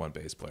only knew one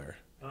bass player,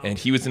 and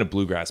he was in a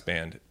bluegrass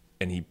band,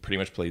 and he pretty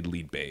much played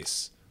lead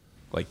bass,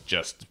 like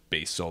just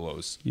bass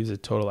solos. He was a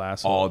total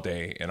asshole all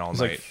day and all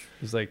night.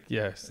 He's like,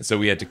 yes. So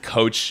we had to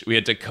coach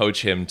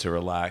him to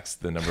relax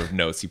the number of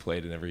notes he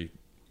played in every.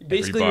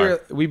 Basically, every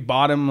bar. we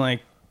bought him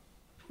like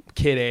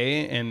Kid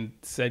A and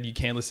said you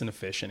can't listen to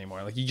Fish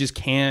anymore. Like you just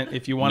can't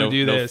if you want to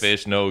do no this. No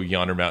Fish, no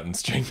Yonder Mountain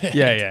String Band.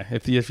 Yeah.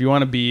 If you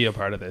want to be a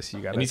part of this,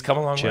 you got to. And he's come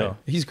a long way.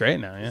 He's great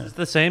now. Yeah. Is this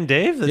the same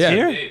Dave that's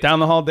here? Dave. Down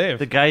the hall, Dave.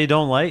 The guy you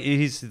don't like. We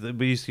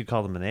used to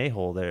call him an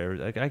a-hole.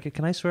 There.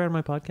 Can I swear on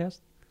my podcast?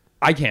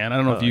 I can. I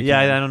don't know if you can.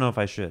 Yeah, I don't know if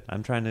I should.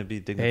 I'm trying to be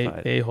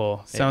dignified.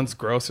 A-hole sounds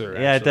grosser.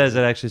 Yeah, it does.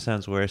 It actually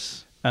sounds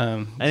worse.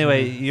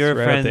 Anyway, you're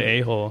a friend. The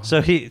a-hole.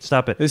 So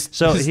stop it.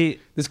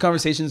 This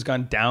conversation's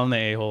gone down the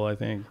a-hole, I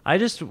think. I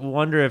just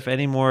wonder if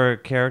any more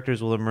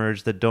characters will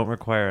emerge that don't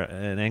require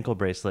an ankle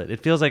bracelet.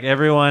 It feels like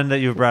everyone that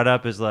you've brought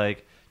up is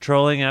like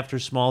trolling after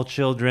small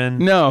children.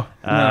 No.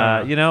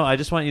 I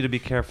just want you to be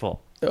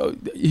careful.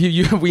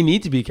 We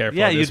need to be careful.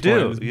 Yeah, you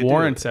do.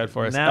 Warrant set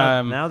for us.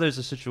 Now there's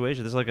a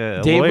situation. There's like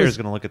a lawyer's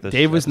going to look at this.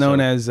 Dave was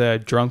known as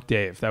Drunk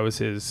Dave. That was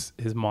his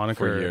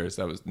moniker. For years,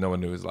 no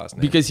one knew his last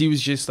name because he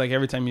was just like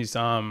every time you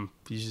saw him,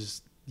 he's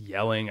just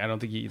yelling. I don't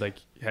think he like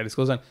had his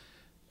clothes on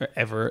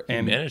ever.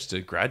 And he managed to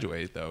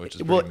graduate though, which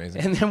is pretty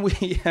amazing. And then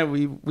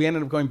we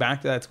ended up going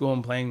back to that school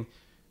and playing.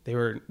 They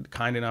were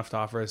kind enough to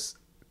offer us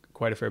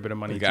quite a fair bit of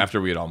money after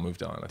we had all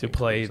moved on to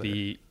play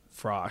the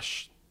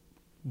Frosh.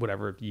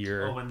 Whatever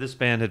year when this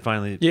band had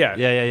finally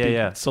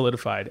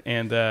solidified.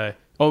 And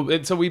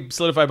so we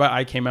solidified by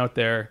I came out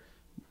there,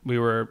 we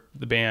were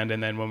the band,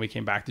 and then when we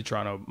came back to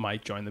Toronto,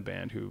 Mike joined the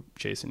band, who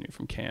Jason knew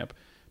from camp.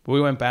 But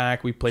we went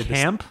back, we played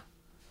camp.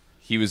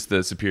 He was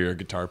the superior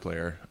guitar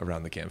player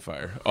around the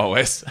campfire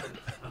always.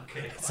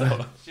 Okay, so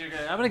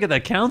I'm gonna get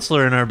that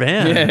counselor in our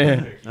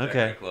band. Yeah.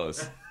 Okay,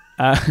 close.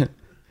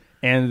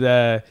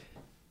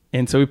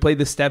 And so we played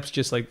the steps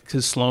just like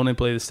because Sloan had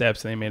played the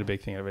steps, and they made a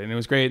big thing of it, and it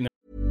was great.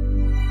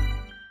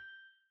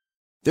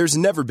 There's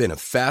never been a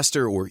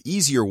faster or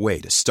easier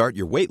way to start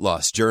your weight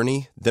loss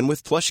journey than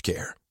with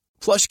PlushCare.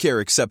 PlushCare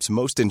accepts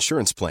most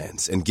insurance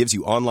plans and gives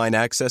you online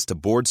access to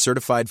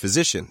board-certified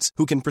physicians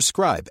who can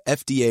prescribe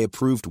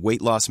FDA-approved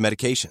weight loss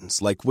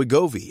medications like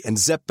Wegovy and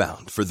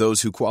Zepbound for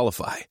those who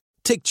qualify.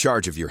 Take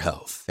charge of your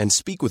health and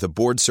speak with a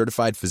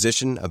board-certified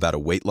physician about a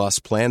weight loss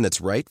plan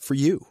that's right for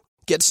you.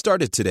 Get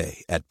started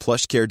today at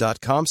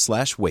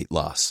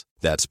plushcare.com/weight-loss.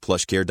 That's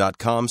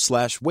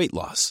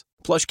plushcare.com/weight-loss.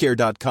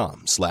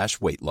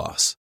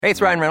 plushcare.com/weight-loss. Hey,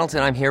 it's Ryan Reynolds,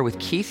 and I'm here with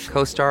Keith,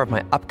 co-star of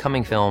my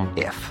upcoming film,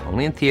 If,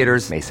 only in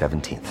theaters May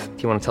 17th.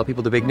 Do you want to tell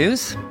people the big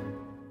news?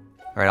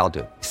 All right, I'll do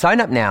it. Sign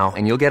up now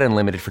and you'll get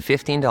unlimited for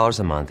 $15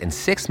 a month and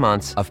 6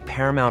 months of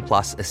Paramount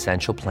Plus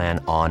Essential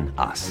Plan on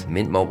us.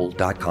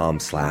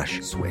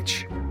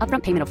 MintMobile.com/switch.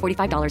 Upfront payment of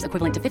 $45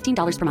 equivalent to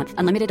 $15 per month.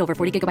 Unlimited over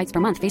 40 gigabytes per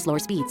month. Face lower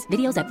speeds.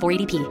 Videos at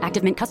 480p.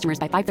 Active Mint customers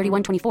by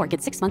 531.24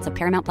 get 6 months of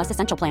Paramount Plus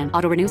Essential Plan.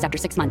 Auto renews after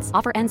 6 months.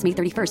 Offer ends May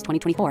 31st,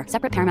 2024.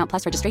 Separate Paramount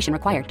Plus registration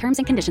required. Terms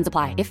and conditions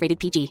apply if rated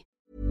PG.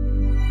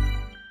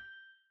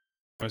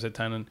 I was at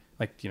 10 and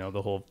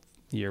the whole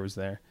year was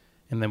there.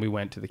 And then we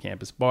went to the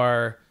campus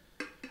bar.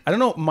 I don't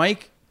know.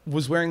 Mike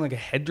was wearing like a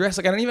headdress.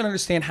 Like I don't even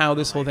understand how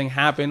this whole thing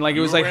happened. Like it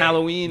was like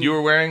Halloween. You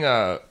were wearing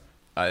I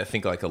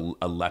think like a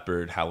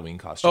leopard Halloween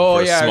costume. Oh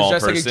for a yeah, small it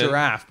was just person. like a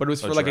giraffe, but it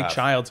was for like a giraffe.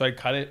 child. So I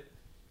cut it.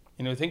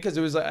 I think because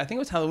it was. I think it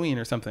was Halloween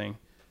or something.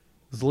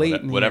 It was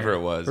late. in the Whatever year.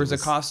 it was. There was a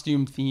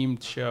costume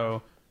themed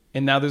show,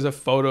 and now there's a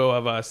photo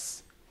of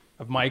us,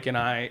 of Mike and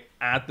I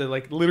at the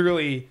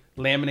literally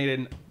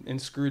laminated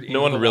and screwed.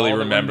 No one really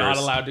remembers. We're not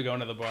allowed to go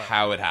into the bar.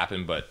 How it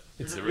happened, but.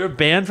 You're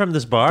banned from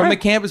this bar? From the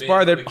campus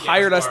bar that the campus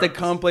hired us bar. to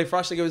come play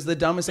Frost. Like it was the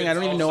dumbest thing. I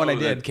don't even know what I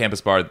did.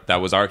 Campus bar.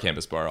 That was our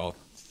campus bar all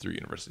through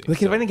university.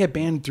 Like if I didn't get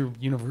banned through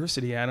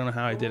university, I don't know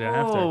how I did it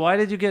after. Oh, why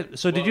did you get...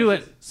 So did you...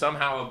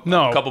 Somehow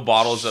No. a couple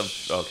bottles of...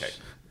 Okay.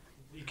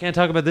 You can't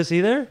talk about this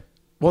either?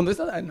 Well, there's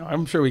not, no,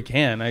 I'm sure we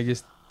can. I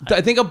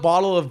think a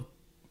bottle of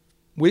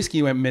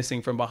whiskey went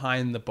missing from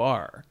behind the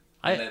bar.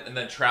 And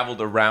then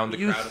traveled around the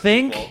You crowd of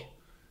think? people.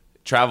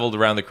 Traveled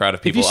around the crowd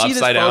of If you people see this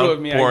upside photo down,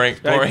 of me, pouring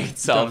I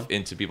itself don't-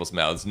 into people's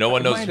mouths. No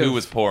one knows might who have.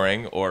 was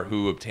pouring or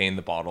who obtained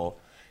the bottle.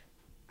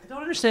 I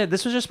don't understand.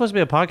 This was just supposed to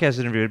be a podcast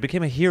interview. It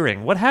became a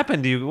hearing. What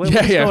happened to you? What's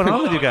Yeah. going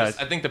on with you guys?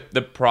 I think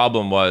the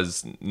problem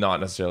was not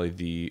necessarily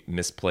the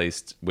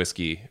misplaced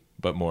whiskey,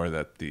 but more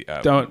that the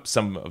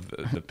some of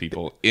the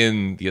people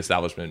in the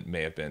establishment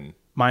may have been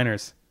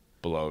Minors.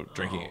 below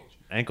drinking age.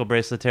 Ankle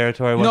bracelet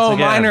territory once No,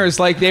 again. minors.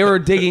 Like they were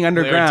digging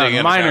underground.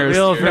 digging Minors.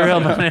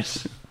 underground. Real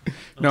minors.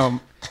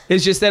 No,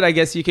 it's just that I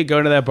guess you could go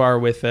to that bar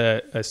with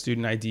a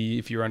student ID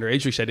if you were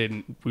underage, which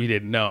we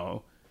didn't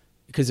know,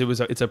 because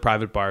it's a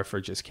private bar for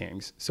just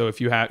kings. So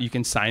if you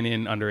can sign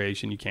in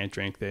underage and you can't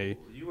drink.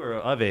 You were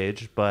of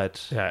age,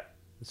 but Yeah.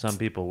 some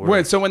people were.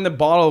 Well, so when the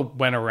bottle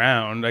went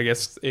around, I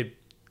guess a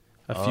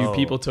few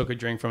people took a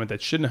drink from it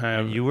that shouldn't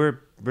have. You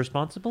were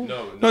responsible?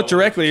 Not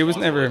directly. It was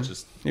never.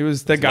 It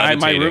was the guy,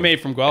 my levitating. roommate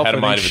from Guelph, Had a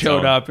that mind of its showed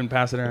own. up and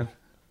passed it around.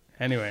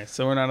 Anyway,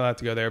 so we're not allowed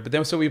to go there. But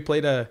then, so we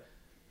played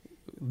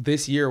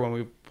this year when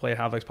we played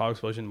Halifax Pop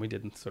Explosion, we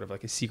did sort of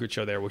like a secret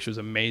show there, which was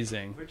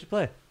amazing. Where'd you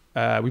play?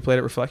 We played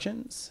at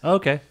Reflections.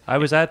 Okay. I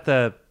was at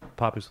the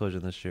Pop Explosion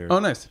this year. Oh,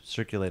 nice.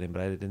 Circulating,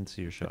 but I didn't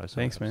see your show. I saw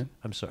Thanks, it. man.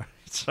 I'm sorry.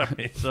 Sorry.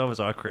 It's always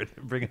awkward.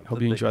 Bring it.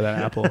 Hope you enjoy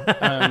that apple.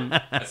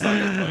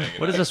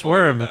 What is this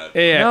worm?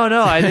 Yeah.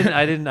 No, I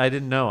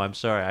didn't know. I'm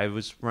sorry. I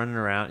was running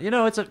around.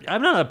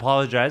 I'm not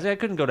apologizing. I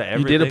couldn't go to You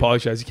everything. did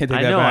apologize. You can't take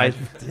I that know. back.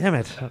 Damn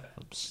it.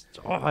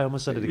 I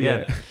almost said it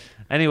again. Yeah.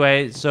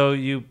 Anyway,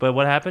 but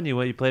what happened?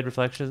 You played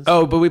Reflections?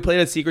 Oh, but we played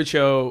a secret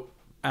show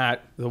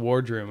at the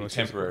Wardroom. We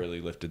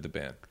temporarily lifted the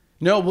ban.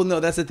 No,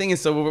 that's the thing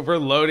is, so we're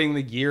loading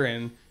the gear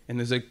in, and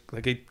there's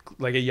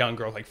a young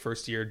girl, like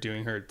first year,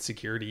 doing her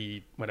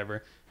security,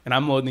 whatever. And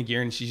I'm loading the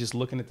gear, and she's just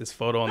looking at this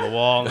photo on the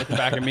wall, and looking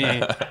back at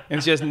me,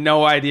 and she has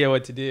no idea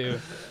what to do,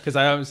 because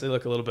I obviously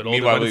look a little bit older,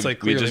 Meanwhile, but it's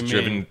like we clearly just me.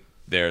 driven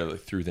there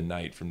through the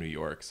night from New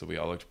York, so we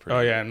all looked pretty. Oh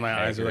yeah, and my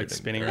eyes are haggard like and-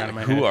 spinning around in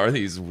my head. Who are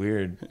these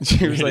weird?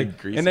 She was weird like,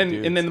 greasy and then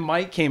dudes?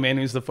 Mike came in,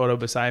 who's the photo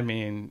beside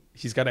me, and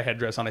he's got a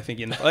headdress on. I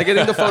think I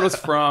think the photos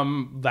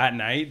from that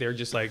night. They're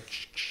just like,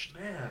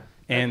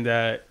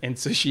 and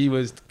so she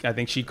was. I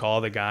think she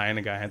called the guy, and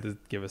the guy had to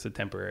give us a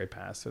temporary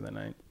pass for the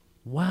night.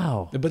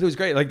 Wow. But it was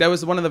great. Like that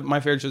was one of my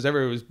favorite shows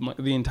ever. It was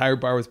the entire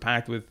bar was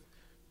packed with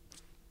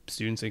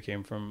students that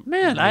came from.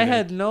 Man, I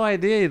had no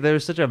idea there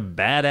was such a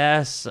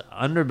badass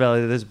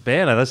underbelly to this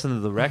band. I listened to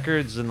the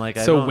records and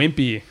so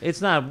wimpy. It's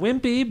not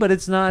wimpy, but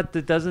it's not.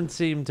 It doesn't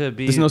seem to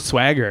be. There's no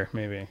swagger.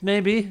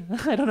 Maybe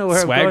I don't know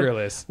where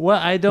swaggerless. I'm going. Well,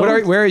 I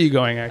don't. Where are you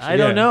going? Actually, I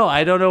don't know.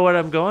 I don't know what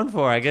I'm going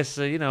for. I guess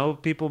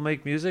people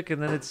make music,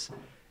 and then it's.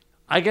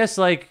 I guess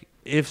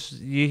if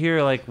you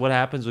hear what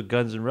happens with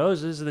Guns N'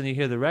 Roses, and then you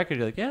hear the record,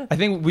 you're like, yeah. I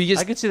think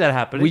I could see that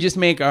happening. We just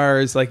make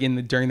ours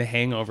during the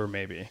hangover,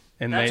 maybe.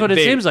 And that's what it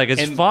seems like.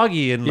 It's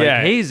foggy and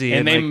hazy,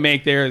 and they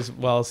make theirs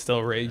while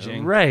still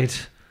raging.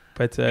 Right.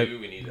 But maybe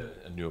we need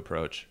a new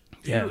approach.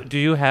 Yeah. Do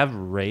you have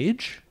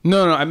rage?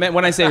 No. I meant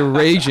when I say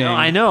raging. No,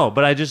 I know,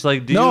 but I just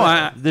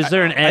is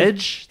there an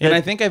edge?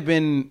 I think I've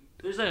been.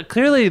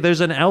 Clearly,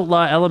 there's an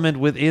outlaw element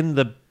within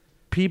the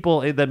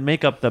people that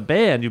make up the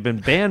band. You've been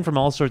banned from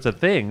all sorts of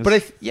things. But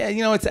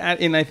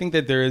and I think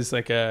that there is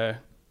a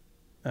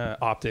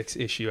optics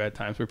issue at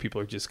times where people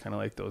are just kind of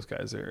like, those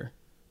guys are,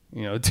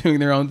 doing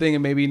their own thing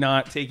and maybe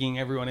not taking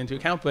everyone into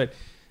account. But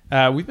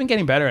we've been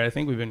getting better. I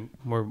think we've been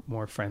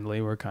more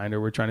friendly. We're kinder.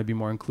 We're trying to be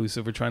more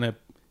inclusive. We're trying to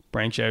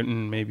branch out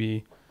and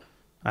maybe,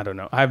 I don't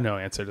know. I have no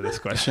answer to this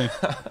question.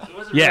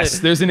 Yes,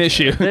 there's an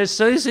issue. There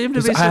seem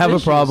to be some I have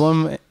issues. a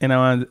problem, and I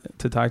want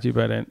to talk to you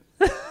about it.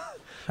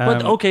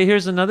 But okay,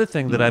 here's another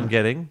thing that I'm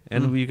getting,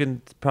 and you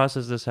can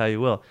process this how you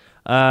will.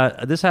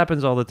 This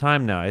happens all the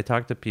time now. I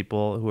talk to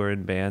people who are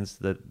in bands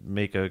that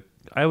make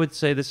I would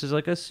say this is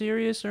like a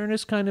serious,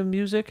 earnest kind of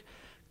music.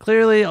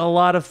 Clearly, a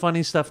lot of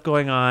funny stuff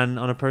going on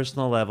a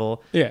personal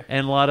level. Yeah.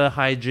 And a lot of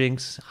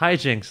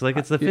hijinks, like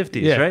it's the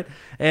 50s, yeah. right?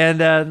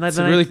 And it's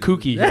really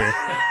kooky here.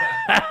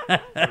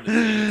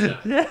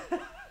 Yeah.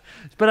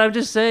 But I'm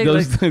just saying,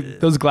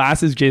 those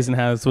glasses Jason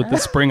has with the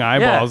spring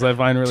eyeballs, I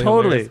find really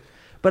totally. hilarious.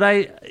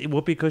 But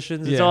whoopee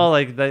cushions, it's all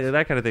like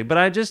that kind of thing. But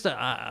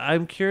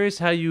I'm curious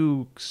how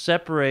you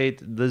separate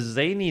the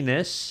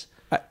zaniness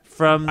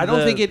from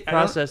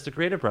the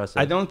creative process.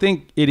 I don't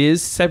think it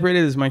is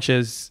separated as much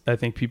as I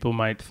think people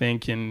might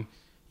think. And,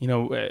 you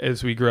know,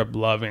 as we grew up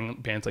loving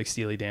bands like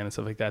Steely Dan and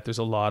stuff like that, there's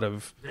a lot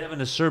of... They have an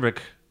acerbic...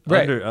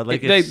 Right.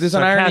 There's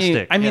an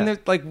irony. I mean,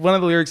 like one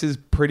of the lyrics is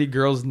 "Pretty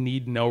girls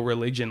need no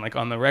religion," like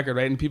on the record,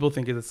 right? And people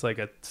think it's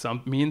like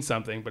means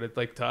something, but it's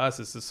like to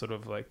us, it's just sort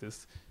of like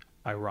this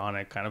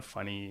ironic, kind of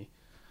funny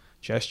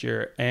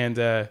gesture. And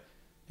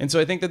so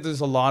I think that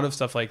there's a lot of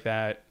stuff like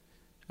that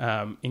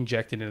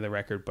injected into the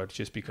record, but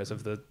just because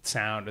of the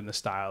sound and the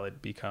style, it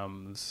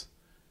becomes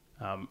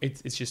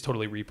it's just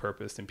totally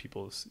repurposed in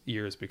people's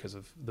ears because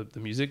of the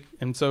music.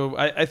 And so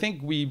I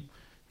think we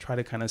try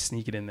to kind of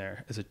sneak it in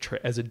there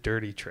as a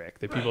dirty trick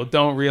that people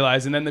don't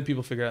realize, and then the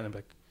people figure out and they're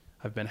like,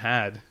 I've been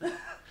had.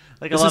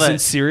 Like this a lot isn't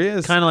of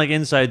serious, kind of like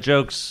inside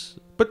jokes.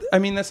 But I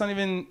mean, that's not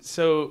even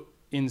so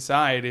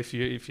inside if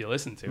you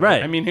listen to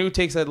right. it. I mean, who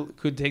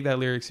could take that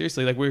lyric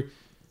seriously? Like we're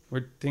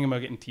thinking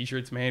about getting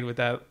T-shirts made with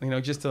that, you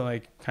know, just to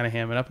like kind of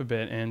ham it up a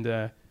bit.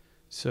 And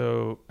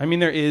so I mean,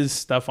 there is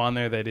stuff on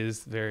there that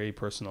is very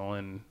personal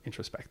and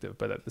introspective,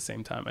 but at the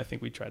same time, I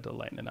think we tried to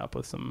lighten it up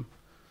with some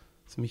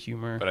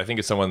humor. But I think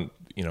if someone,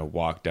 you know,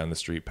 walked down the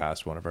street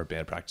past one of our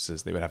band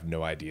practices, they would have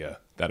no idea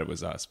that it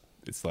was us.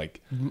 It's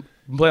like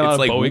play a lot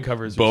of Bowie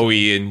covers,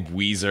 Bowie and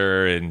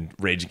Weezer and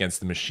Rage Against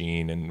the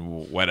Machine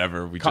and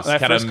whatever. We just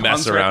kind of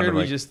mess around. And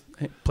we just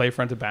play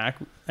front to back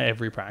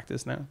every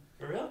practice now.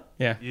 For real?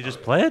 Yeah. You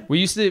just play it?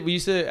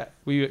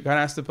 We got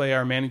asked to play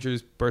our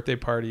manager's birthday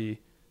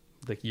party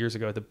like years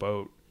ago at the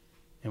Boat,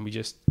 and we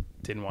just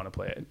didn't want to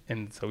play it,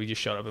 and so we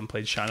just showed up and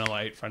played Shine a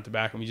Light front to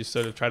back, and we just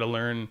sort of try to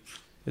learn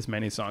as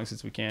many songs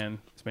as we can,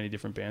 as many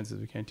different bands as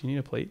we can. Do you need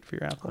a plate for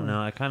your apple? No,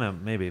 I kind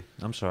of, maybe.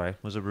 I'm sorry.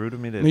 Was it rude of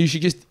me to... No, you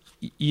should just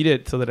eat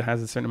it so that it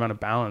has a certain amount of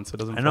balance. So it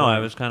doesn't... I know, I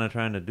was kind of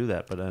trying to do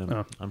that, but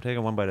I'm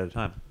taking one bite at a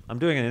time. I'm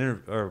doing an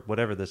interview, or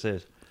whatever this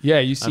is. Yeah,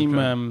 you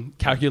seem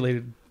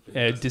calculated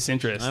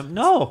disinterest. That's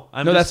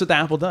what the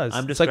apple does.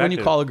 I'm it's like when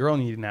you call a girl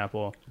and you eat an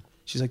apple.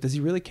 She's like, does he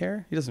really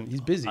care? He doesn't.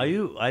 He's busy.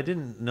 I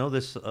didn't know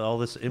this. All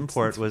this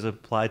import was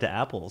applied to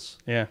apples.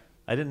 Yeah.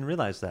 I didn't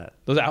realize that.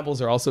 Those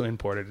apples are also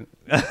imported.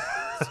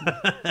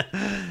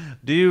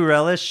 Do you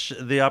relish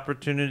the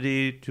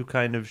opportunity to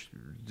kind of...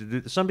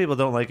 Some people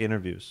don't like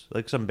interviews.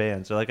 Like some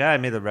bands. They're like, I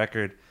made the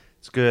record.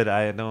 It's good.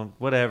 I don't...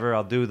 Whatever.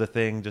 I'll do the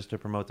thing just to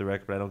promote the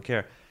record, but I don't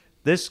care.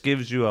 This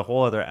gives you a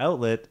whole other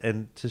outlet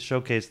and to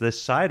showcase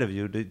this side of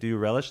you. Do you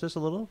relish this a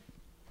little?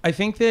 I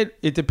think that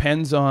it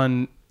depends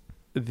on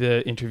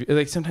the interview.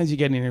 Like sometimes you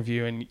get an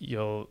interview and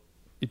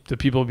the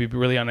people will be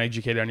really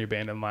uneducated on your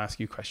band and will ask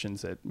you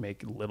questions that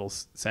make little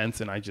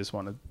sense, and I just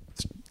want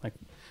to like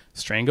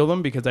strangle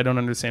them because I don't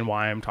understand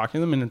why I'm talking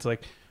to them. And it's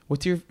like,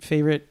 what's your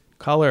favorite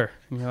color?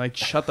 And you're like,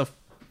 shut the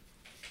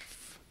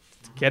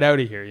get out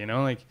of here, you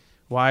know? Like,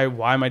 why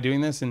am I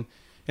doing this? And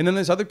then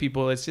there's other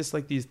people, it's just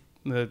like the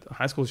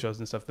high school shows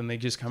and stuff, then they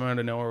just come out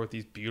of nowhere with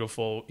these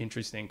beautiful,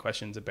 interesting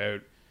questions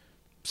about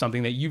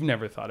something that you've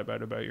never thought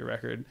about your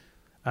record.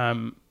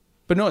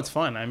 But no, it's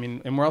fun. I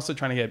mean, and we're also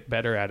trying to get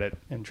better at it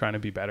and trying to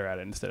be better at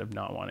it instead of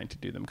not wanting to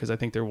do them. Because I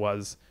think there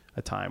was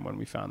a time when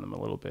we found them a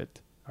little bit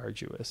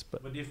arduous.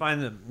 But do you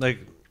find that like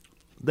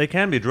they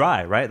can be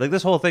dry, right? Like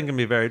this whole thing can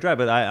be very dry.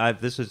 But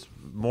this is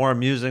more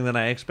amusing than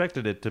I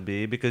expected it to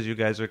be because you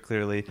guys are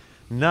clearly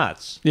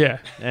nuts. Yeah,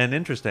 and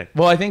interesting.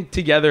 Well, I think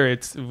together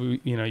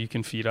you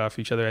can feed off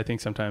each other. I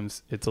think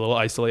sometimes it's a little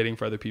isolating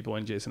for other people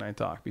when Jason and I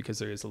talk because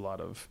there is a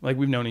lot of like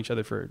we've known each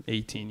other for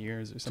 18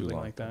 years or something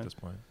like that at this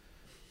point.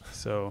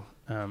 So,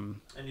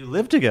 and you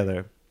live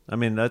together. I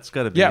mean, that's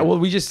got to be... Yeah, well,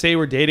 we just say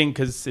we're dating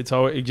because it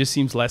just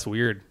seems less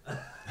weird.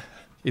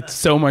 It's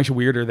so much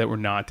weirder that we're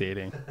not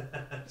dating.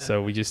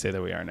 So we just say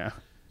that we are now.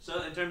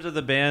 So in terms of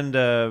the band,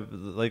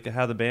 like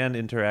how the band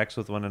interacts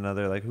with one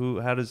another, like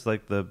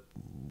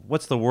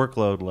what's the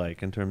workload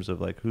like in terms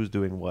of like who's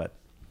doing what?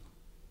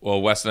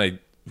 Well, Wes and I,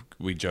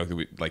 we joke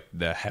that like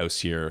the house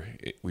here,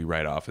 we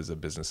write off as a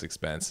business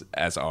expense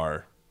as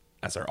our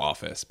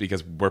office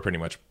because we're pretty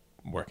much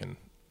working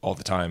all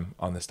the time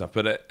on this stuff.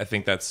 But I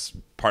think that's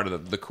part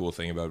of the cool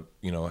thing about,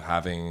 you know,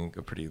 having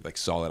a pretty like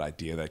solid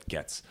idea that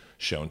gets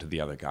shown to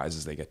the other guys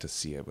is they get to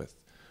see it with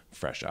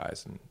fresh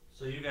eyes. And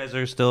so you guys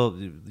are still,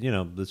 you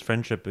know, this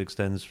friendship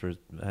extends for,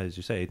 as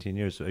you say, 18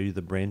 years. So are you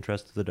the brain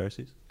trust of the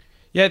Darcys?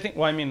 Yeah, I think.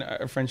 Well, I mean,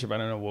 our friendship. I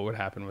don't know what would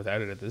happen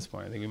without it at this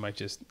point. I think we might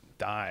just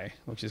die,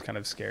 which is kind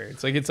of scary.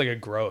 It's like a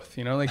growth,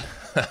 you know, like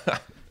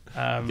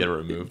get it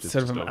removed.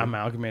 Sort of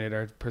amalgamated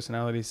our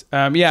personalities.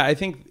 Yeah, I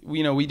think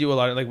we do a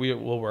lot of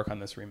we'll work on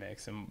this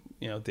remix,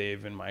 and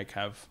Dave and Mike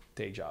have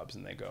day jobs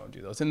and they go and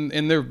do those, and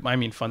they're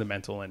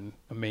fundamental and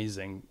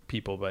amazing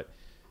people,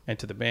 and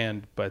to the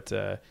band, but.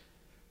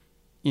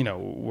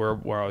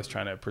 We're always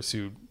trying to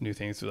pursue new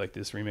things. So like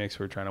this remix,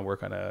 we're trying to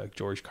work on a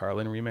George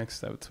Carlin remix.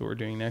 That's what we're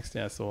doing next.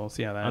 Yeah, so we'll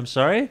see how that. I'm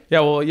sorry.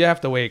 Yeah, well, you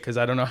have to wait because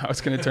I don't know how it's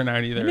going to turn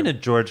out either. You mean a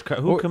George?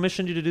 Who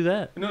commissioned you to do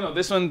that? No,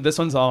 this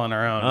one's all on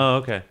our own. Oh,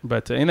 okay.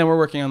 But and then we're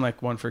working on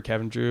like one for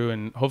Kevin Drew,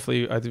 and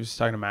hopefully I was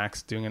talking to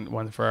Max doing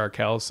one for our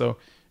Kells. So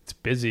it's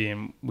busy,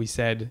 and we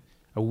said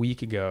a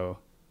week ago.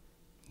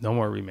 No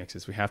more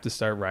remixes. We have to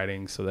start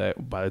writing so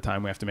that by the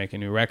time we have to make a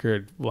new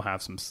record, we'll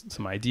have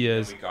some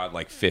ideas. And we got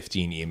like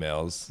 15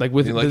 emails, like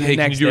with like, hey,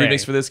 can you do day.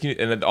 remix for this?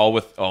 And then all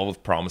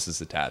with promises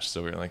attached.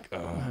 So we're like,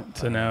 oh.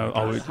 So now,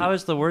 how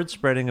is the word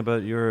spreading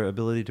about your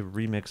ability to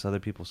remix other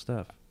people's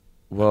stuff?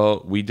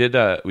 Well, we did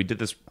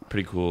this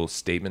pretty cool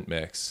statement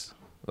mix,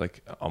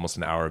 like almost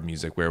an hour of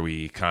music where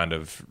we kind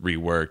of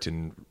reworked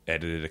and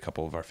edited a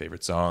couple of our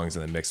favorite songs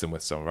and then mixed them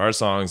with some of our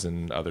songs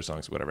and other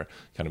songs, whatever.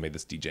 Kind of made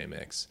this DJ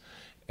mix.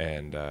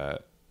 And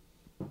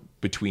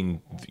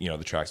between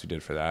the tracks we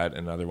did for that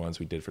and other ones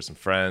we did for some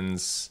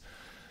friends,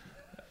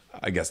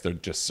 I guess they're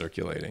just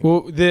circulating.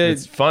 Well,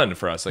 it's fun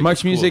for us. Like,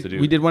 Much cool Music, to do.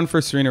 we did one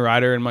for Serena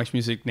Ryder, and Much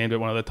Music named it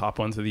one of the top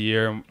ones of the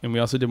year. And we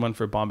also did one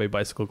for Bombay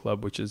Bicycle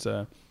Club, which is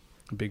a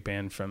big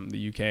band from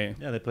the UK.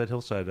 Yeah, they played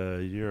Hillside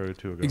a year or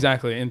two ago.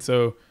 Exactly, and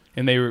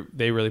they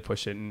really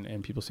pushed it,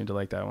 and people seem to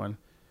like that one.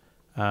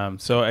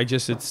 So I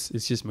just it's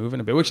just moving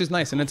a bit, which is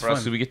nice, and it's fun.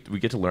 So we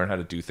get to learn how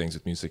to do things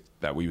with music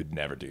that we would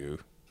never do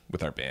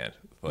with our band.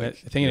 Like,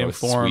 I think it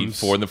informs.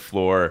 Sweet 4 on the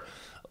floor,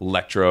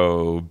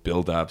 electro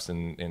build-ups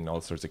and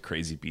all sorts of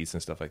crazy beats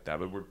and stuff like that.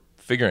 But we're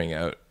figuring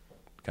out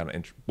kind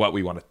of what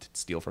we want to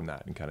steal from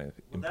that and kind of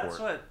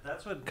import.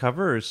 That's what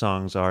cover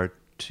songs are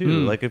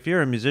too. Like if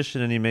you're a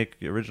musician and you make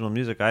original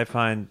music, I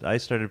find I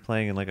started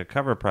playing in like a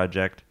cover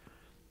project.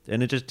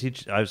 And it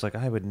just I was like,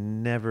 I would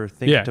never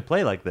think to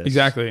play like this.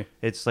 Exactly.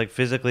 It's like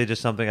physically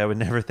just something I would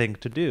never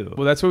think to do.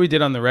 Well, that's what we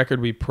did on the record.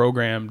 We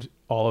programmed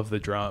all of the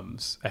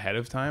drums ahead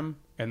of time,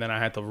 and then I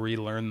had to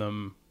relearn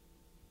them.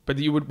 But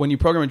when you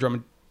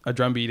program a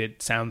drum beat,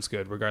 it sounds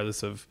good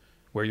regardless of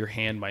where your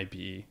hand might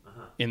be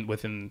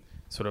within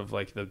sort of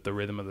like the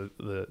rhythm of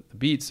the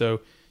beat.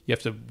 So you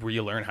have to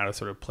relearn how to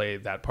sort of play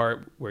that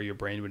part where your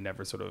brain would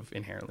never sort of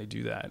inherently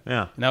do that.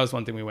 Yeah. And that was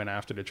one thing we went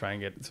after to try and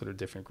get sort of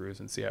different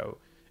grooves and see how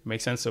it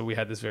makes sense. So we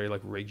had this very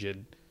like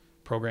rigid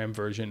program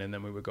version, and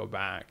then we would go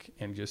back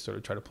and just sort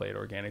of try to play it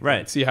organically, right?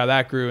 And see how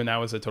that grew, and that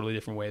was a totally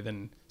different way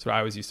than sort of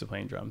I was used to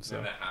playing drums. So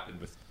and that happened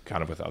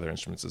with other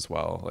instruments as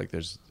well. Like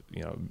there's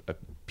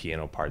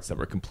piano parts that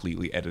were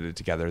completely edited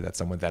together that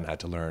someone then had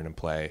to learn and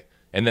play,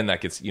 and then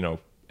that gets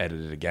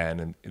edited again,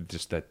 and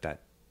just that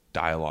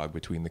dialogue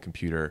between the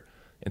computer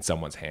and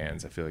someone's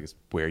hands, I feel like is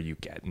where you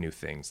get new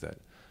things that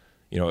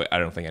I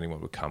don't think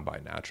anyone would come by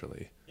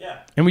naturally.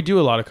 Yeah, and we do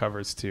a lot of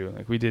covers too.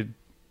 Like we did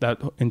that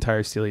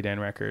entire Steely Dan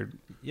record.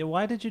 Yeah,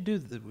 why did you do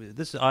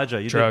this?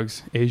 Aja,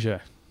 Drugs,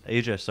 Asia.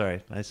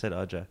 Sorry, I said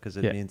Aja because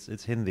it means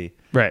it's Hindi,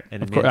 right?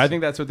 And of course, I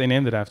think that's what they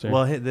named it after.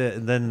 Well,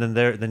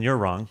 then you're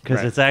wrong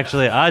because it's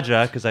actually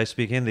Aja because I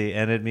speak Hindi,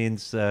 and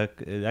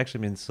it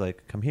actually means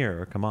like come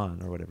here or come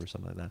on or whatever,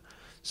 something like that.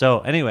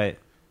 So anyway,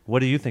 what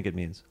do you think it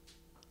means?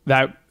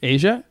 That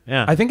Asia?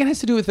 Yeah, I think it has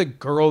to do with the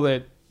girl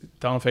that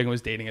Donald Fagen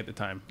was dating at the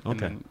time.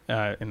 Okay.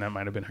 And that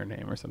might have been her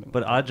name or something.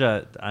 But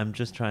Aja, I'm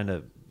just trying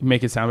to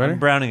make it sound better. I'm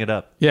browning it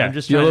up. Yeah, I'm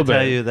just trying to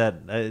tell you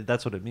that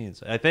that's what it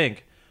means. I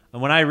think,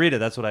 and when I read it,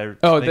 that's what I.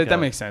 That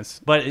makes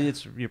sense. But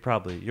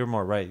you're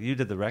more right. You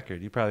did the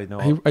record. You probably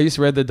know. I used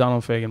to read the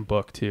Donald Fagen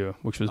book too,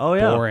 which was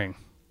boring.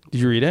 Did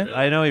you read it?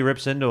 I know he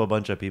rips into a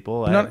bunch of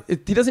people.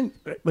 He doesn't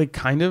like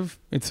kind of.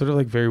 It's sort of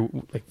like very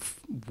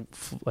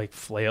like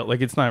flail.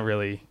 Like it's not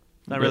really.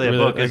 Not really a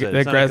book, is it?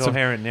 It's not a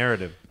coherent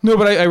narrative. No,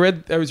 but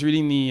I was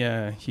reading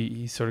the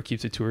he sort of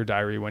keeps a tour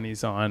diary when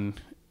he's on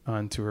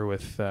tour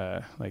with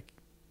like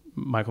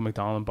Michael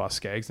McDonald and Boss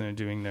Skaggs, and they're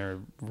doing their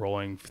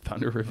Rolling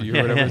Thunder review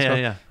or whatever it's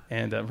called.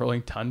 And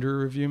Rolling Thunder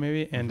review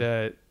maybe.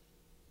 And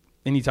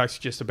he talks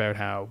just about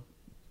how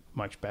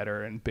much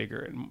better and bigger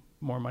and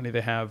more money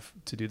they have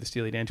to do the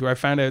Steely Dan tour. I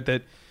found out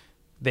that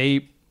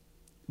they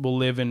will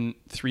live in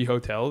 3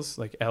 hotels,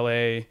 like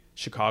LA,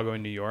 Chicago,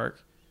 and New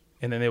York.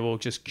 And then they will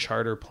just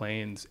charter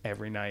planes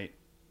every night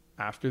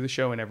after the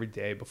show and every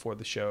day before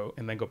the show,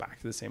 and then go back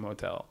to the same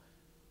hotel.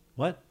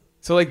 What?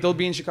 So like they'll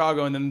be in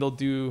Chicago, and then they'll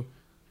be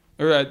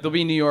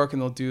in New York, and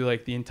they'll do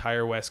like the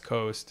entire West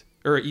Coast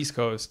or East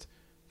Coast,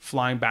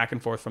 flying back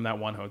and forth from that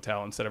one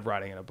hotel instead of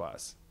riding in a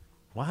bus.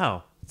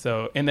 Wow.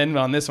 So, and then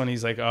on this one,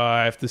 he's like, "Oh,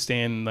 I have to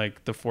stay in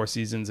like the 4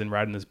 Seasons and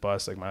ride in this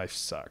bus. Like my life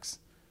sucks."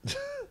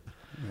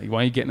 Like, why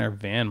don't you get in our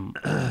van,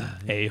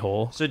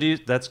 a-hole? So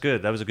that's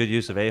good. That was a good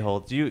use of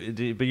a-hole. But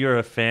you're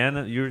a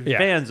fan? You're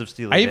fans of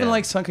Steely Dan. I even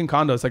like Sunken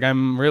Condos. Like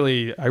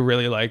I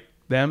really like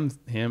them,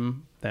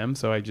 him, them.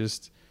 So I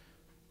don't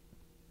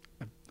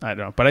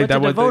know. But to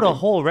devote a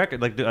whole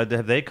record, like,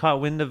 have they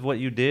caught wind of what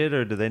you did,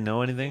 or do they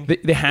know anything?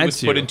 They had it was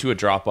to put into a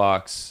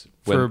Dropbox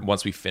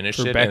once we finished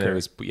it, Becker.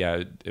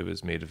 and it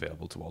was made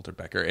available to Walter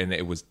Becker, and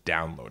it was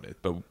downloaded,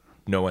 but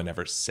no one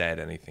ever said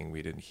anything.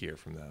 We didn't hear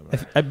from them.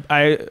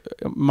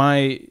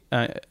 My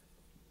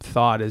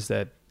thought is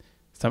that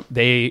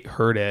they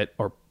heard it,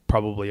 or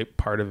probably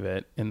part of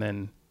it, and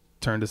then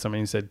turned to somebody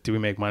and said, "Do we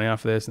make money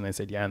off of this?" And they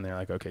said, "Yeah." And they're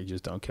like, "Okay,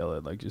 just don't kill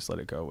it. Like, just let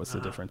it go. What's the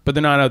difference?" But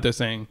they're not out there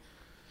saying,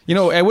 it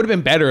would have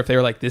been better if they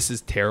were like, "This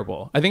is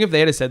terrible." I think if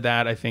they had said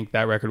that, I think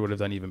that record would have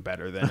done even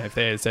better than if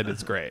they had said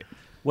it's great.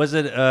 Was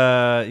it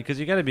because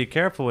you got to be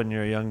careful when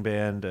you're a young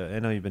band? I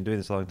know you've been doing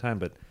this a long time,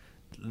 but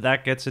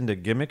that gets into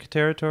gimmick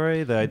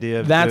territory. The idea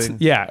of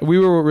we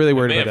were really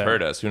worried about that. May have that.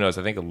 hurt us. Who knows?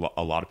 I think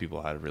a lot of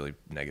people had a really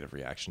negative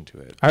reaction to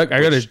it. I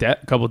got a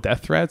couple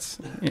death threats.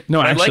 No,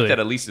 I actually, like that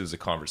at least it was a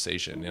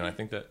conversation. I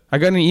think that I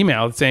got an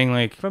email saying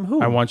like, from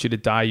who? "I want you to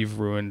die. You've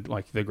ruined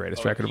like the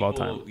greatest record of all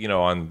time."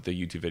 On the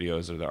YouTube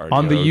videos or the RDO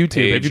on the YouTube.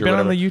 Page have you been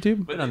on the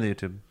YouTube? But on the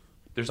YouTube.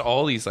 There's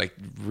all these like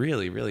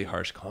really, really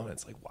harsh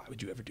comments. Like, why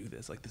would you ever do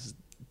this? Like,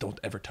 don't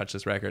ever touch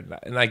this record.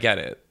 And I get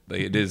it.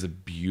 Like, it is a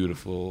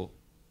beautiful,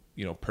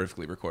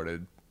 perfectly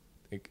recorded,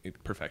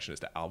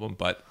 perfectionist album.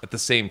 But at the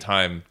same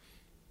time,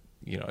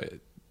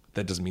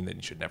 that doesn't mean that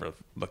you should never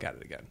look at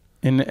it again.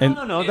 No.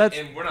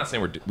 And we're not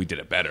saying we did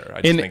it better.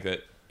 I just think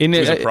that it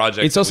was a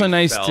project. It's also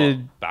nice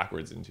to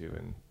backwards into,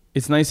 and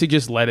it's nice to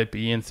just let it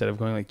be instead of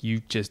going like, you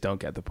just don't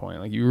get the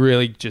point. Like, you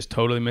really just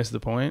totally missed the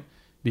point.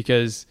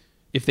 Because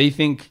if they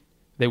think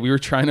that we were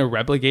trying to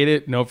replicate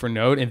it note for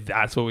note and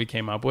that's what we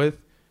came up with,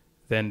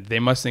 then they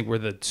must think we're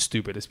the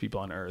stupidest people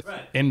on earth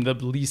and the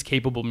least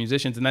capable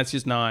musicians. And that's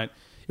just not.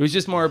 It was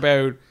just more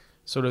about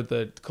sort of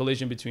the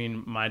collision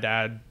between my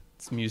dad's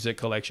music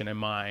collection and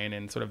mine,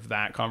 and sort of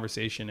that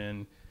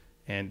conversation,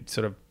 and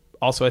sort of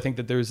also I think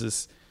that there's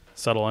this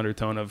subtle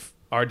undertone of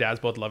our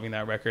dads both loving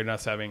that record and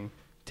us having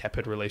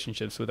tepid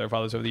relationships with our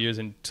fathers over the years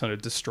and sort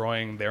of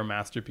destroying their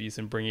masterpiece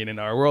and bringing it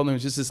into our world. And it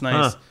was just this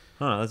nice,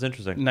 that's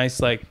interesting, nice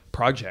like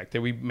project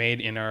that we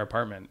made in our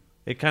apartment.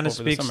 It kind of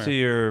speaks to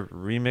your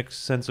remix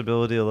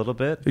sensibility a little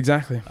bit.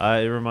 Exactly.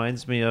 It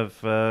reminds me of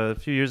a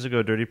few years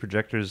ago, Dirty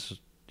Projectors.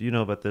 Do you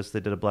know about this? They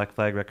did a Black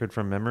Flag record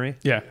from memory.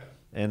 Yeah.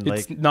 And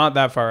it's not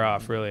that far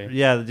off, really.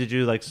 Yeah. Did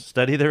you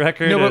study the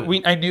record? No,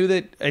 but I knew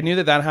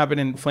that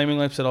happened. And Flaming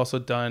Lips had also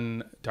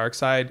done Dark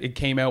Side. It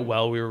came out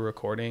while we were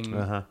recording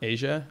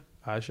Aja,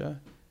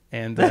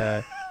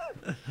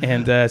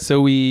 and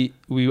so we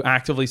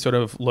actively sort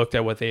of looked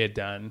at what they had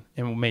done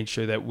and made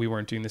sure that we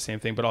weren't doing the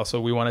same thing. But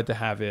also we wanted to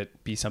have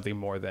it be something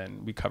more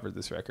than we covered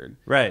this record,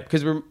 right?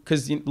 Because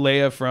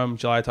Leia from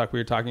July Talk, we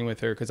were talking with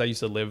her because I used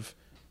to live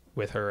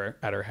with her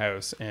at her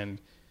house, and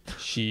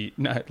she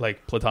not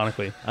like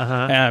platonically,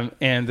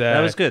 and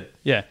that was good.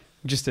 Yeah,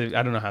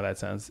 I don't know how that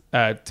sounds.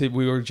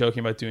 We were joking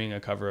about doing a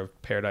cover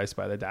of Paradise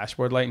by the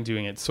Dashboard Light and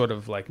doing it sort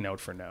of like note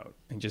for note,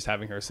 and just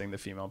having her sing the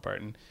female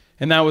part,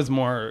 and that was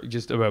more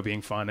just about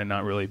being fun and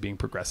not really being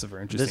progressive or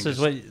interesting. This is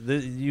what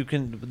you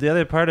can. The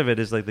other part of it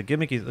is like the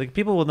gimmicky. Like,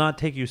 people will not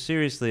take you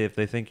seriously if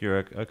they think you're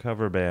a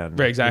cover band.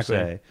 Right,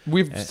 exactly.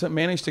 We've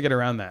managed to get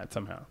around that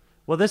somehow.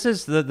 Well, this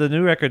is the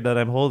new record that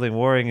I'm holding.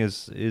 Warring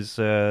is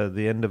the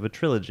end of a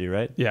trilogy,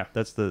 right? Yeah,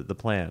 that's the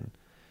plan.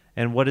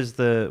 And what is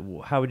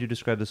how would you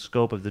describe the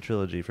scope of the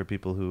trilogy for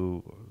people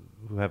who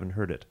haven't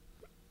heard it?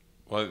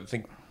 Well, I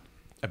think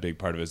a big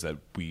part of it is that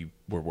we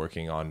were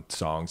working on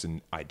songs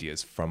and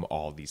ideas from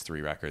all these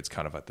three records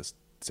kind of at the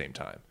same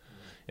time.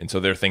 And so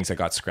there are things that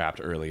got scrapped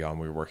early on.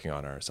 We were working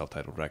on our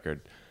self-titled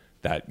record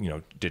that,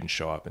 didn't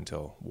show up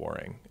until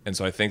Warring. And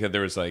so I think that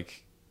there's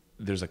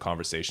a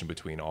conversation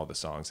between all the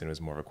songs, and it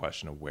was more of a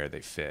question of where they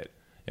fit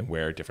and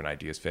where different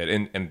ideas fit.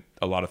 And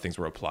a lot of things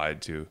were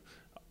applied to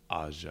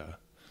Aja.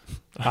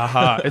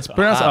 Aha. It's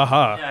pronounced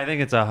aha. Yeah, I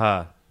think it's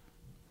aha.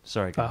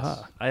 Sorry, guys.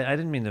 Aha. I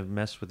didn't mean to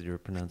mess with your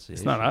pronunciation.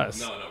 It's not us.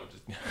 No.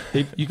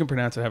 You can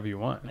pronounce it however you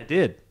want. I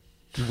did.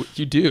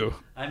 You do.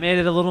 I made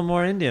it a little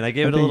more Indian. I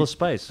gave it a little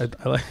spice. I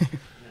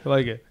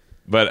like it.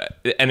 But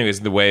anyways,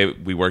 the way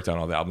we worked on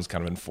all the albums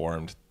kind of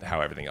informed how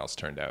everything else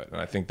turned out.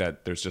 And I think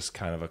that there's just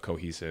kind of a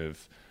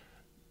cohesive,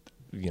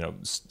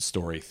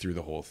 story through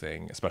the whole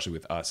thing, especially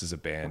with us as a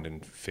band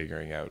and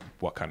figuring out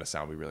what kind of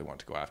sound we really want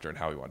to go after and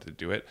how we wanted to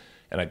do it.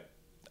 And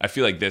I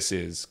feel like this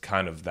is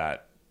kind of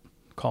that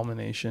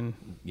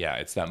culmination. Yeah,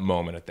 it's that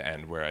moment at the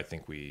end where I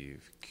think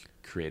we've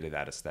created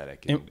that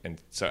aesthetic and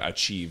so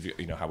achieve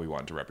how we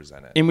want to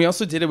represent it. And we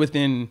also did it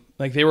within,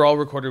 like, they were all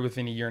recorded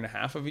within a year and a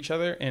half of each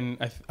other, and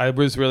I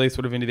was really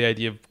sort of into the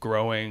idea of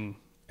growing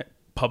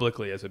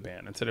publicly as a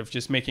band instead of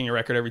just making a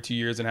record every 2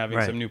 years and having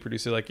some new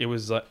producer. Like, it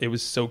was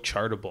so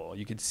chartable.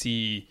 You could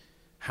see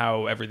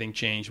how everything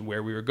changed and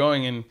where we were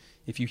going. And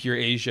if you hear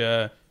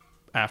Asia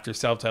after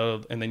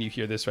self-titled and then you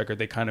hear this record,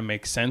 they kind of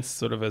make sense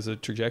sort of as a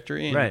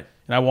trajectory. And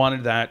I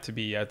wanted that to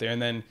be out there.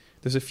 And then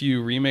there's a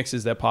few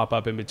remixes that pop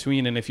up in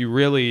between. And if you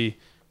really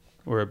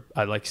were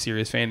a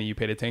serious fan and you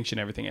paid attention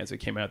to everything as it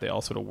came out, they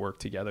all sort of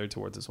worked together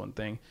towards this one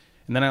thing.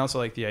 And then I also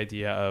like the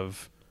idea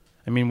of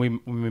I mean, we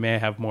may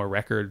have more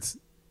records.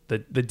 The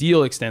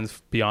deal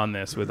extends beyond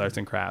this with Arts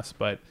and Crafts,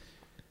 but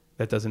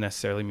that doesn't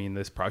necessarily mean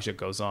this project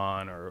goes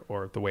on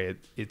or the way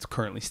it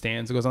currently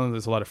stands. It goes on.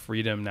 There's a lot of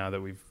freedom now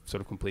that we've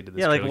sort of completed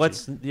this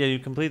trilogy. You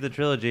complete the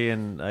trilogy,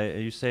 and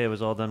you say it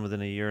was all done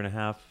within a year and a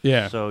half.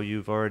 Yeah. So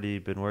you've already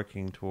been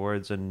working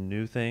towards a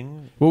new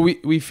thing? Well,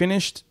 we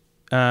finished,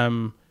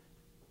 we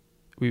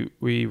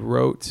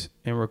wrote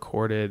and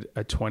recorded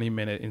a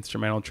 20-minute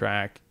instrumental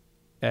track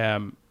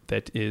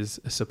that is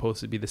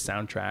supposed to be the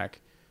soundtrack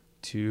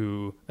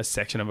to a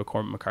section of a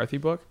Cormac McCarthy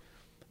book.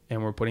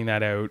 And we're putting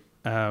that out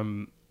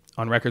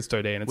on Record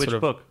Store Day, and it's Which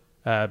sort of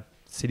book?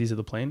 Cities of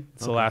the Plain.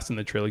 It's the last in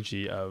the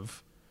trilogy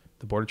of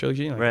the Border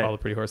trilogy, like right. All the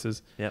Pretty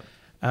Horses. Yep.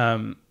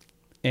 And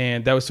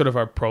that was sort of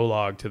our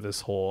prologue to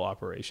this whole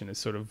operation. It's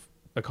sort of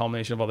a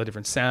culmination of all the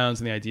different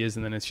sounds and the ideas,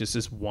 and then it's just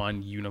this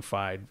one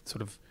unified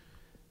sort of.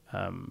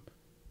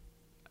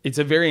 It's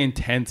a very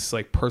intense,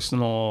 like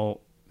personal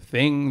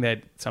thing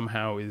that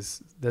somehow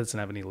doesn't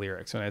have any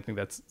lyrics, and I think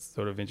that's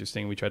sort of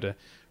interesting. We tried to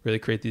really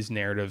create these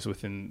narratives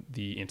within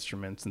the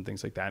instruments and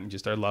things like that, and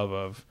just our love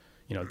of.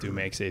 Do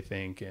Make, Say,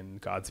 Think, and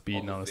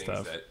Godspeed and all this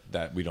stuff.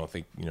 That we don't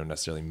think,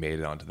 necessarily made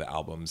it onto the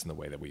albums in the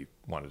way that we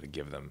wanted to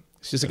give them.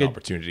 It's just an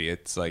opportunity.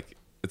 It's like,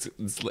 it's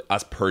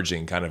us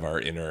purging kind of our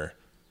inner.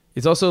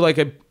 It's also like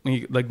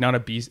not a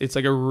B. It's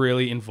like a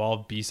really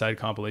involved B-side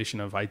compilation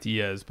of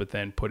ideas, but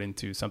then put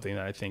into something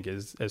that I think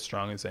is as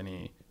strong as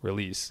any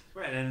release.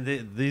 Right, and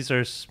these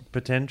are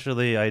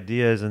potentially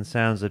ideas and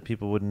sounds that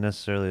people wouldn't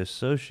necessarily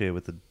associate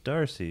with the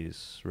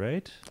Darcys,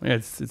 right? Yeah,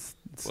 it's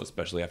well,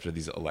 especially after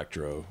these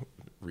electro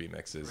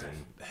remixes and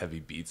heavy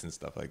beats and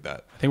stuff like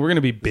that. I think we're going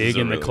to be big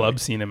in the club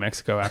scene in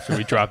Mexico after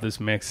we drop this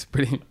mix.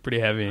 Pretty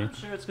heavy. I'm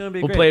sure it's going to be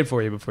We'll great. play it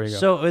for you before you go.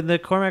 So in the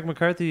Cormac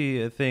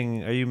McCarthy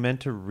thing, are you meant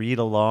to read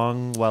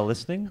along while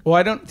listening?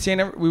 Well,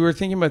 we were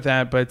thinking about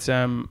that, but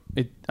I'm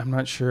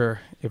not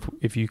sure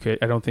if you could.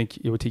 I don't think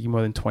it would take you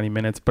more than 20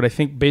 minutes. But I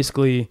think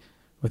basically,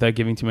 without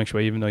giving too much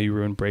away, even though you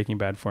ruined Breaking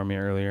Bad for me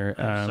earlier.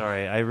 I'm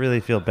sorry. I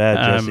really feel bad,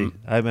 Jesse.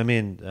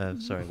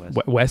 Sorry, Wes.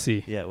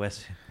 Wessie. Yeah,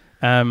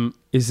 Wessie.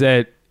 Is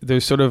that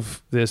there's sort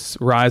of this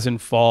rise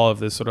and fall of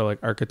this sort of like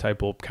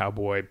archetypal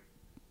cowboy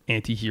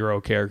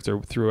anti-hero character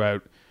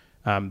throughout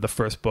the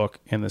first book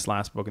and this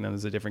last book, and then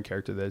there's a different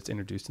character that's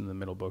introduced in the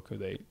middle book who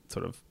they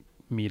sort of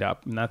meet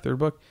up in that third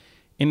book.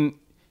 And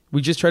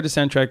we just tried to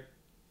soundtrack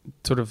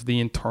sort of the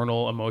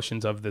internal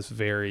emotions of this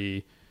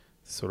very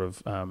sort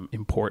of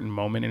important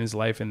moment in his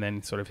life, and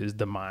then sort of his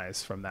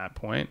demise from that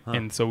point.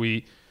 And so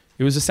it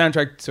was a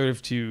soundtrack sort of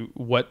to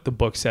what the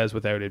book says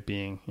without it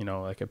being,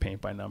 like a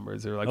paint by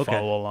numbers or like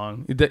follow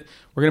along. We're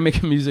going to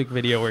make a music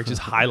video where it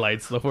just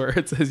highlights the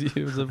words as you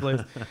use the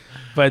place.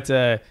 But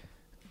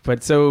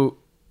so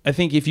I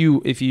think if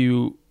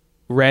you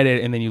read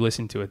it and then you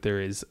listen to it,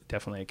 there is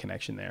definitely a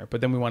connection there.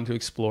 But then we wanted to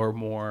explore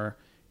more,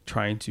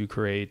 trying to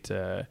create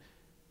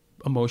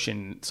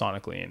emotion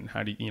sonically, and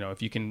how do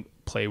if you can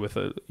play with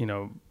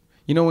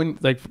when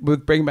like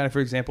with Breaking Bad, for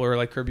example, or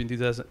like Curb Your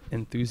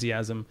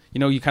Enthusiasm,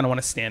 you kind of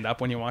want to stand up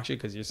when you watch it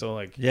because you're so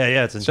like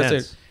it's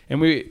intense.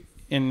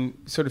 And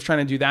sort of trying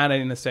to do that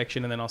in a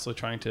section, and then also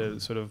trying to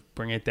sort of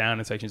bring it down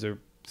in sections, or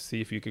see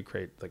if you could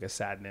create like a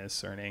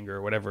sadness or an anger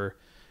or whatever.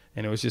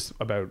 And it was just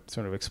about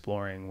sort of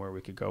exploring where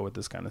we could go with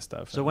this kind of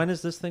stuff. So when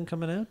is this thing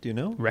coming out? Do you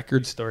know?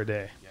 Record Store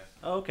Day. Yeah.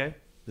 Oh, okay.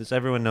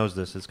 Everyone knows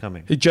this is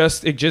coming. It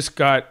just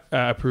got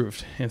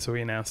approved, and so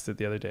we announced it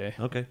the other day.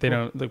 Okay, we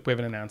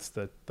haven't announced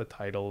the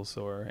titles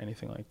or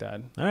anything like that.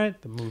 All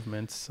right, the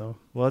movements. So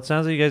well, it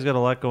sounds like you guys got a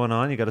lot going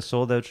on. You got a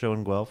sold out show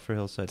in Guelph for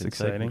Hillside Insight.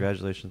 Exciting.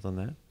 Congratulations on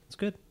that. It's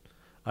good.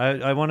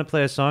 I want to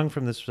play a song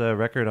from this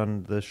record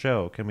on the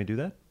show. Can we do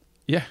that?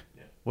 Yeah.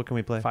 What can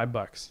we play?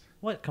 $5.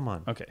 What? Come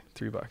on. Okay,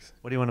 $3.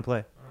 What do you want to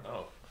play?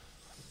 Oh,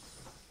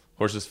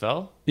 Horses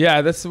Fell.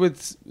 Yeah, that's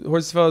what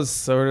Horses Fell is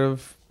sort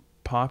of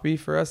poppy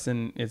for us,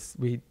 and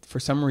we for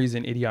some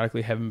reason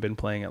idiotically haven't been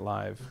playing it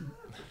live,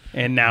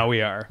 and now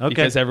we are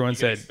because everyone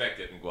said expect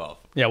it in Guelph.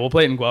 Yeah, we'll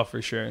play it in Guelph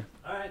for sure.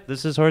 All right,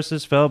 this is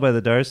Horses Fell by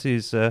the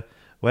Darcys.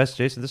 Wes,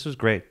 Jason, this was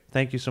great.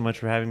 Thank you so much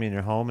for having me in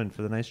your home and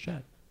for the nice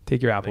chat.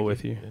 Take your Apple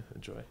with you. Yeah,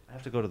 enjoy. I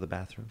have to go to the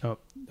bathroom. Oh,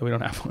 we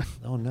don't have one.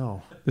 Oh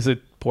no, there's a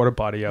porta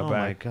potty out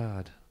back. Oh my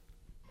god.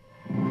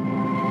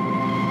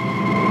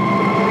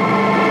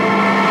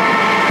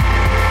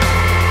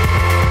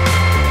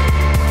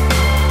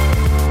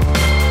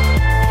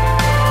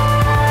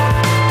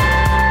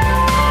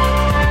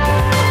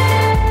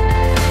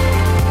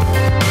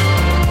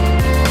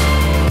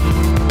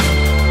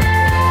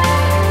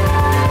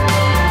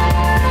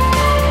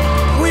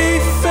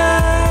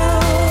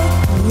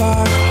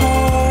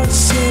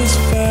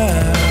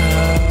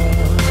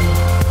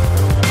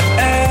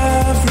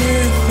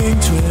 Everything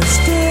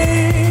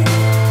twisted.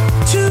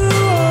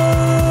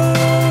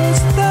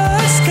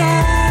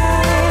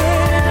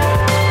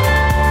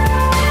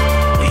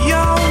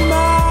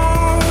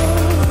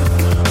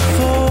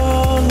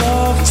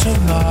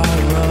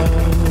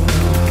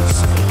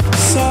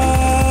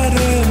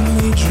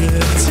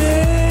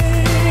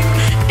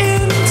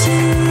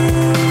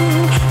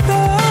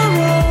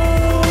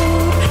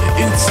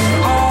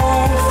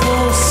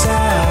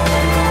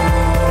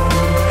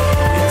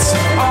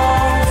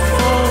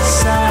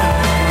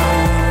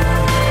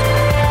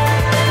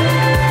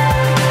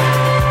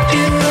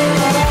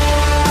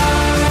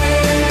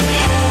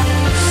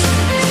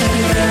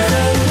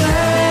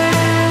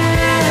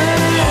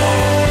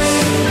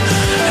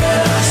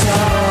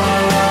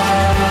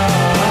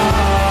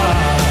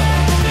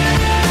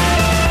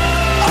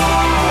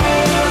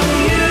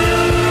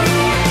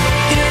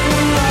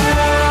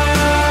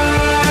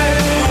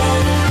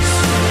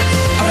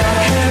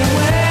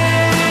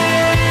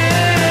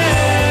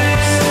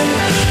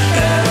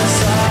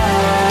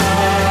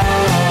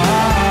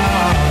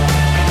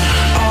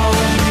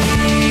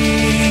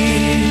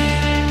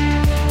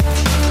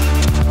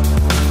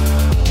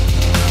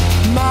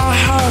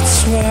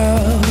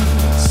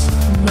 else.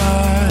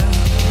 My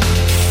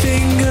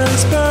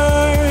fingers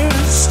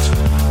burst.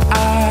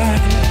 I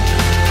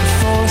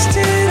forced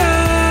it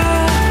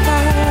out.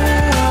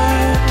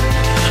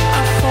 I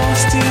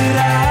forced it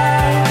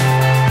out.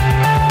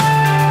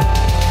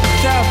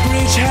 That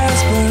bridge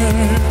has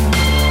burned.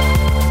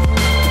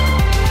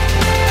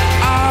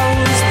 I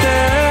was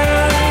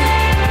there,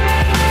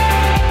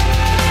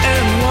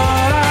 and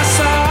what I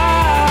saw,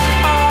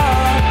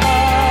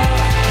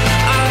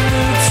 I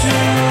knew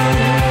too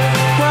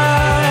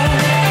well.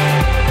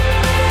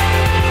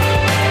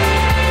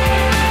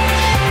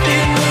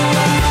 In the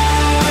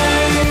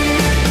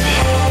lighthouse,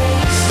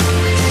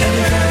 and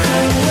if I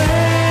could wait, and saw you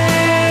in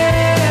the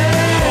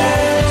lighthouse,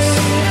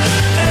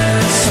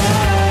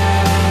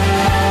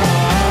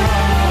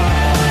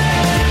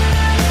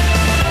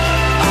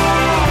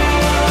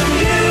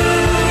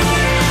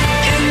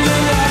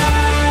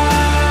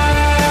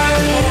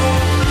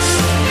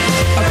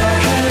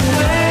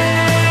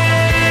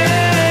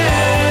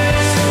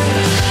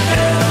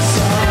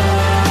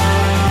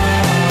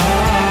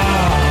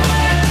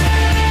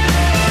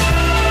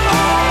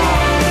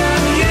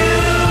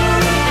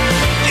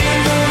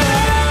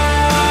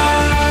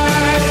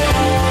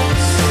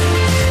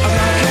 if I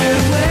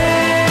could wait, and saw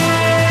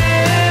you in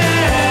the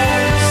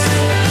lighthouse,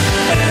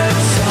 if I could wait,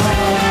 and saw.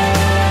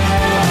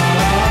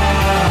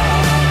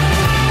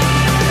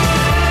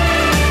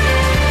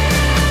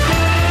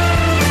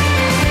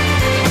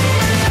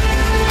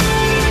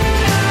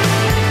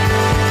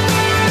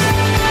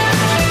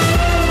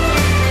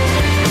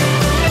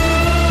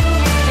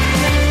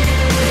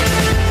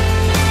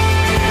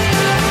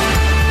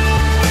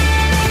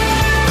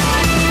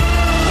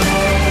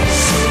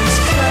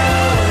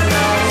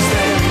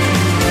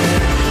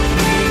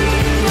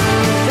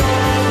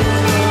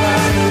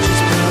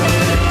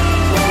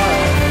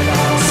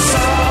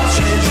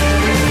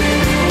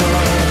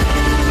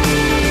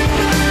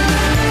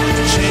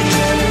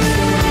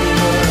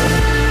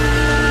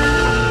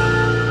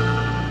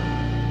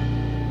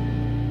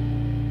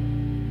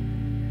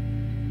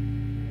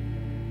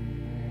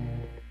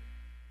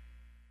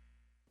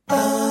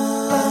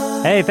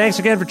 Hey, thanks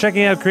again for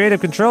checking out Creative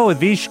Control with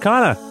Vish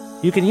Khanna.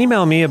 You can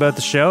email me about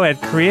the show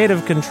at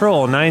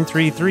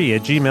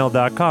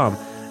creativecontrol933@gmail.com.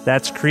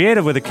 That's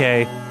creative with a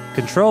K,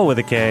 control with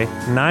a K,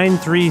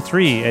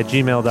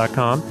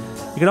 933@gmail.com.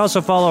 You can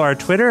also follow our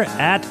Twitter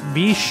at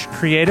Vish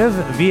Creative,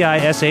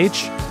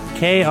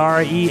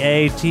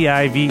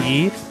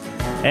 VISHKREATIVE.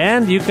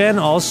 And you can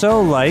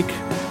also like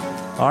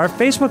our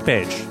Facebook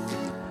page.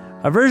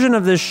 A version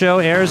of this show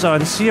airs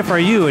on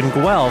CFRU in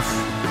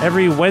Guelph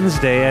every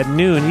Wednesday at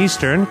noon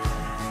Eastern,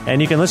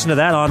 and you can listen to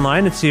that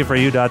online at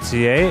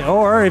cfru.ca,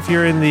 or if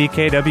you're in the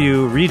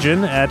KW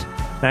region at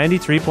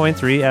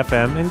 93.3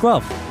 FM in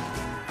Guelph.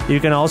 You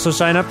can also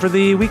sign up for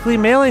the weekly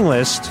mailing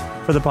list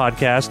for the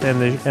podcast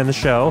and the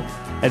show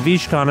at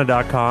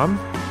vishkhanna.com,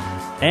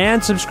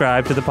 and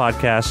subscribe to the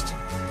podcast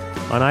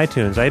on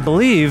iTunes. I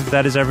believe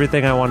that is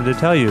everything I wanted to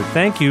tell you.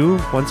 Thank you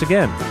once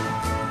again.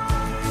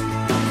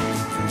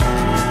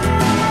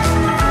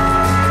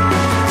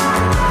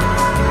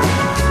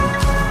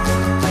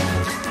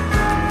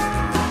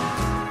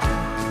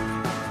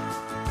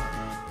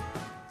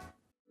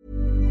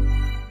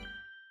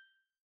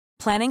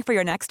 Planning for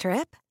your next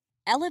trip?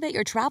 Elevate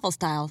your travel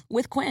style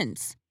with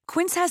Quince.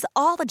 Quince has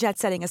all the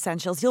jet-setting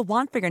essentials you'll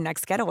want for your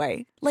next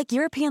getaway, like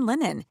European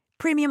linen,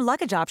 premium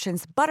luggage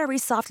options, buttery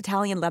soft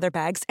Italian leather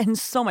bags, and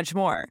so much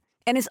more.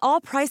 And is all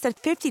priced at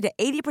 50 to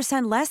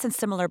 80% less than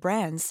similar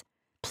brands.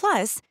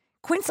 Plus,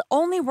 Quince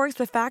only works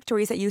with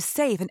factories that use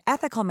safe and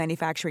ethical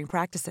manufacturing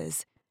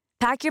practices.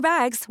 Pack your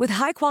bags with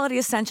high-quality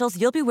essentials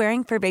you'll be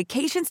wearing for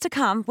vacations to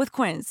come with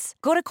Quince.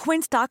 Go to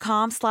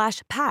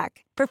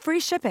quince.com/pack for free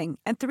shipping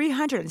and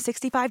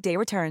 365-day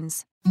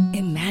returns.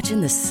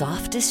 Imagine the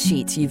softest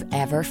sheets you've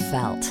ever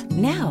felt.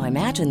 Now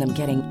imagine them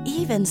getting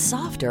even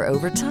softer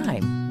over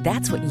time.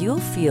 That's what you'll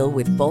feel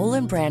with Boll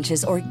 &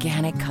 Branch's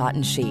organic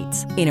cotton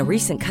sheets. In a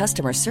recent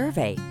customer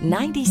survey,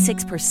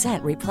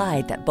 96%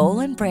 replied that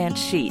Boll & Branch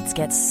sheets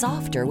get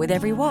softer with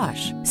every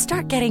wash.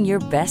 Start getting your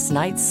best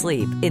night's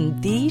sleep in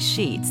these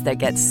sheets that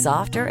get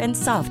softer and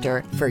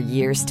softer for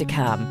years to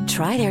come.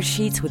 Try their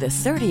sheets with a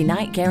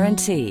 30-night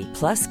guarantee.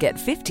 Plus, get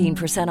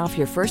 15% off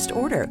your first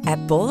order at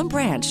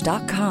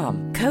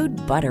bollandbranch.com. Code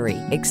BUTTERY.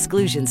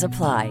 Exclusions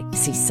apply.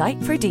 See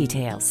site for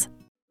details.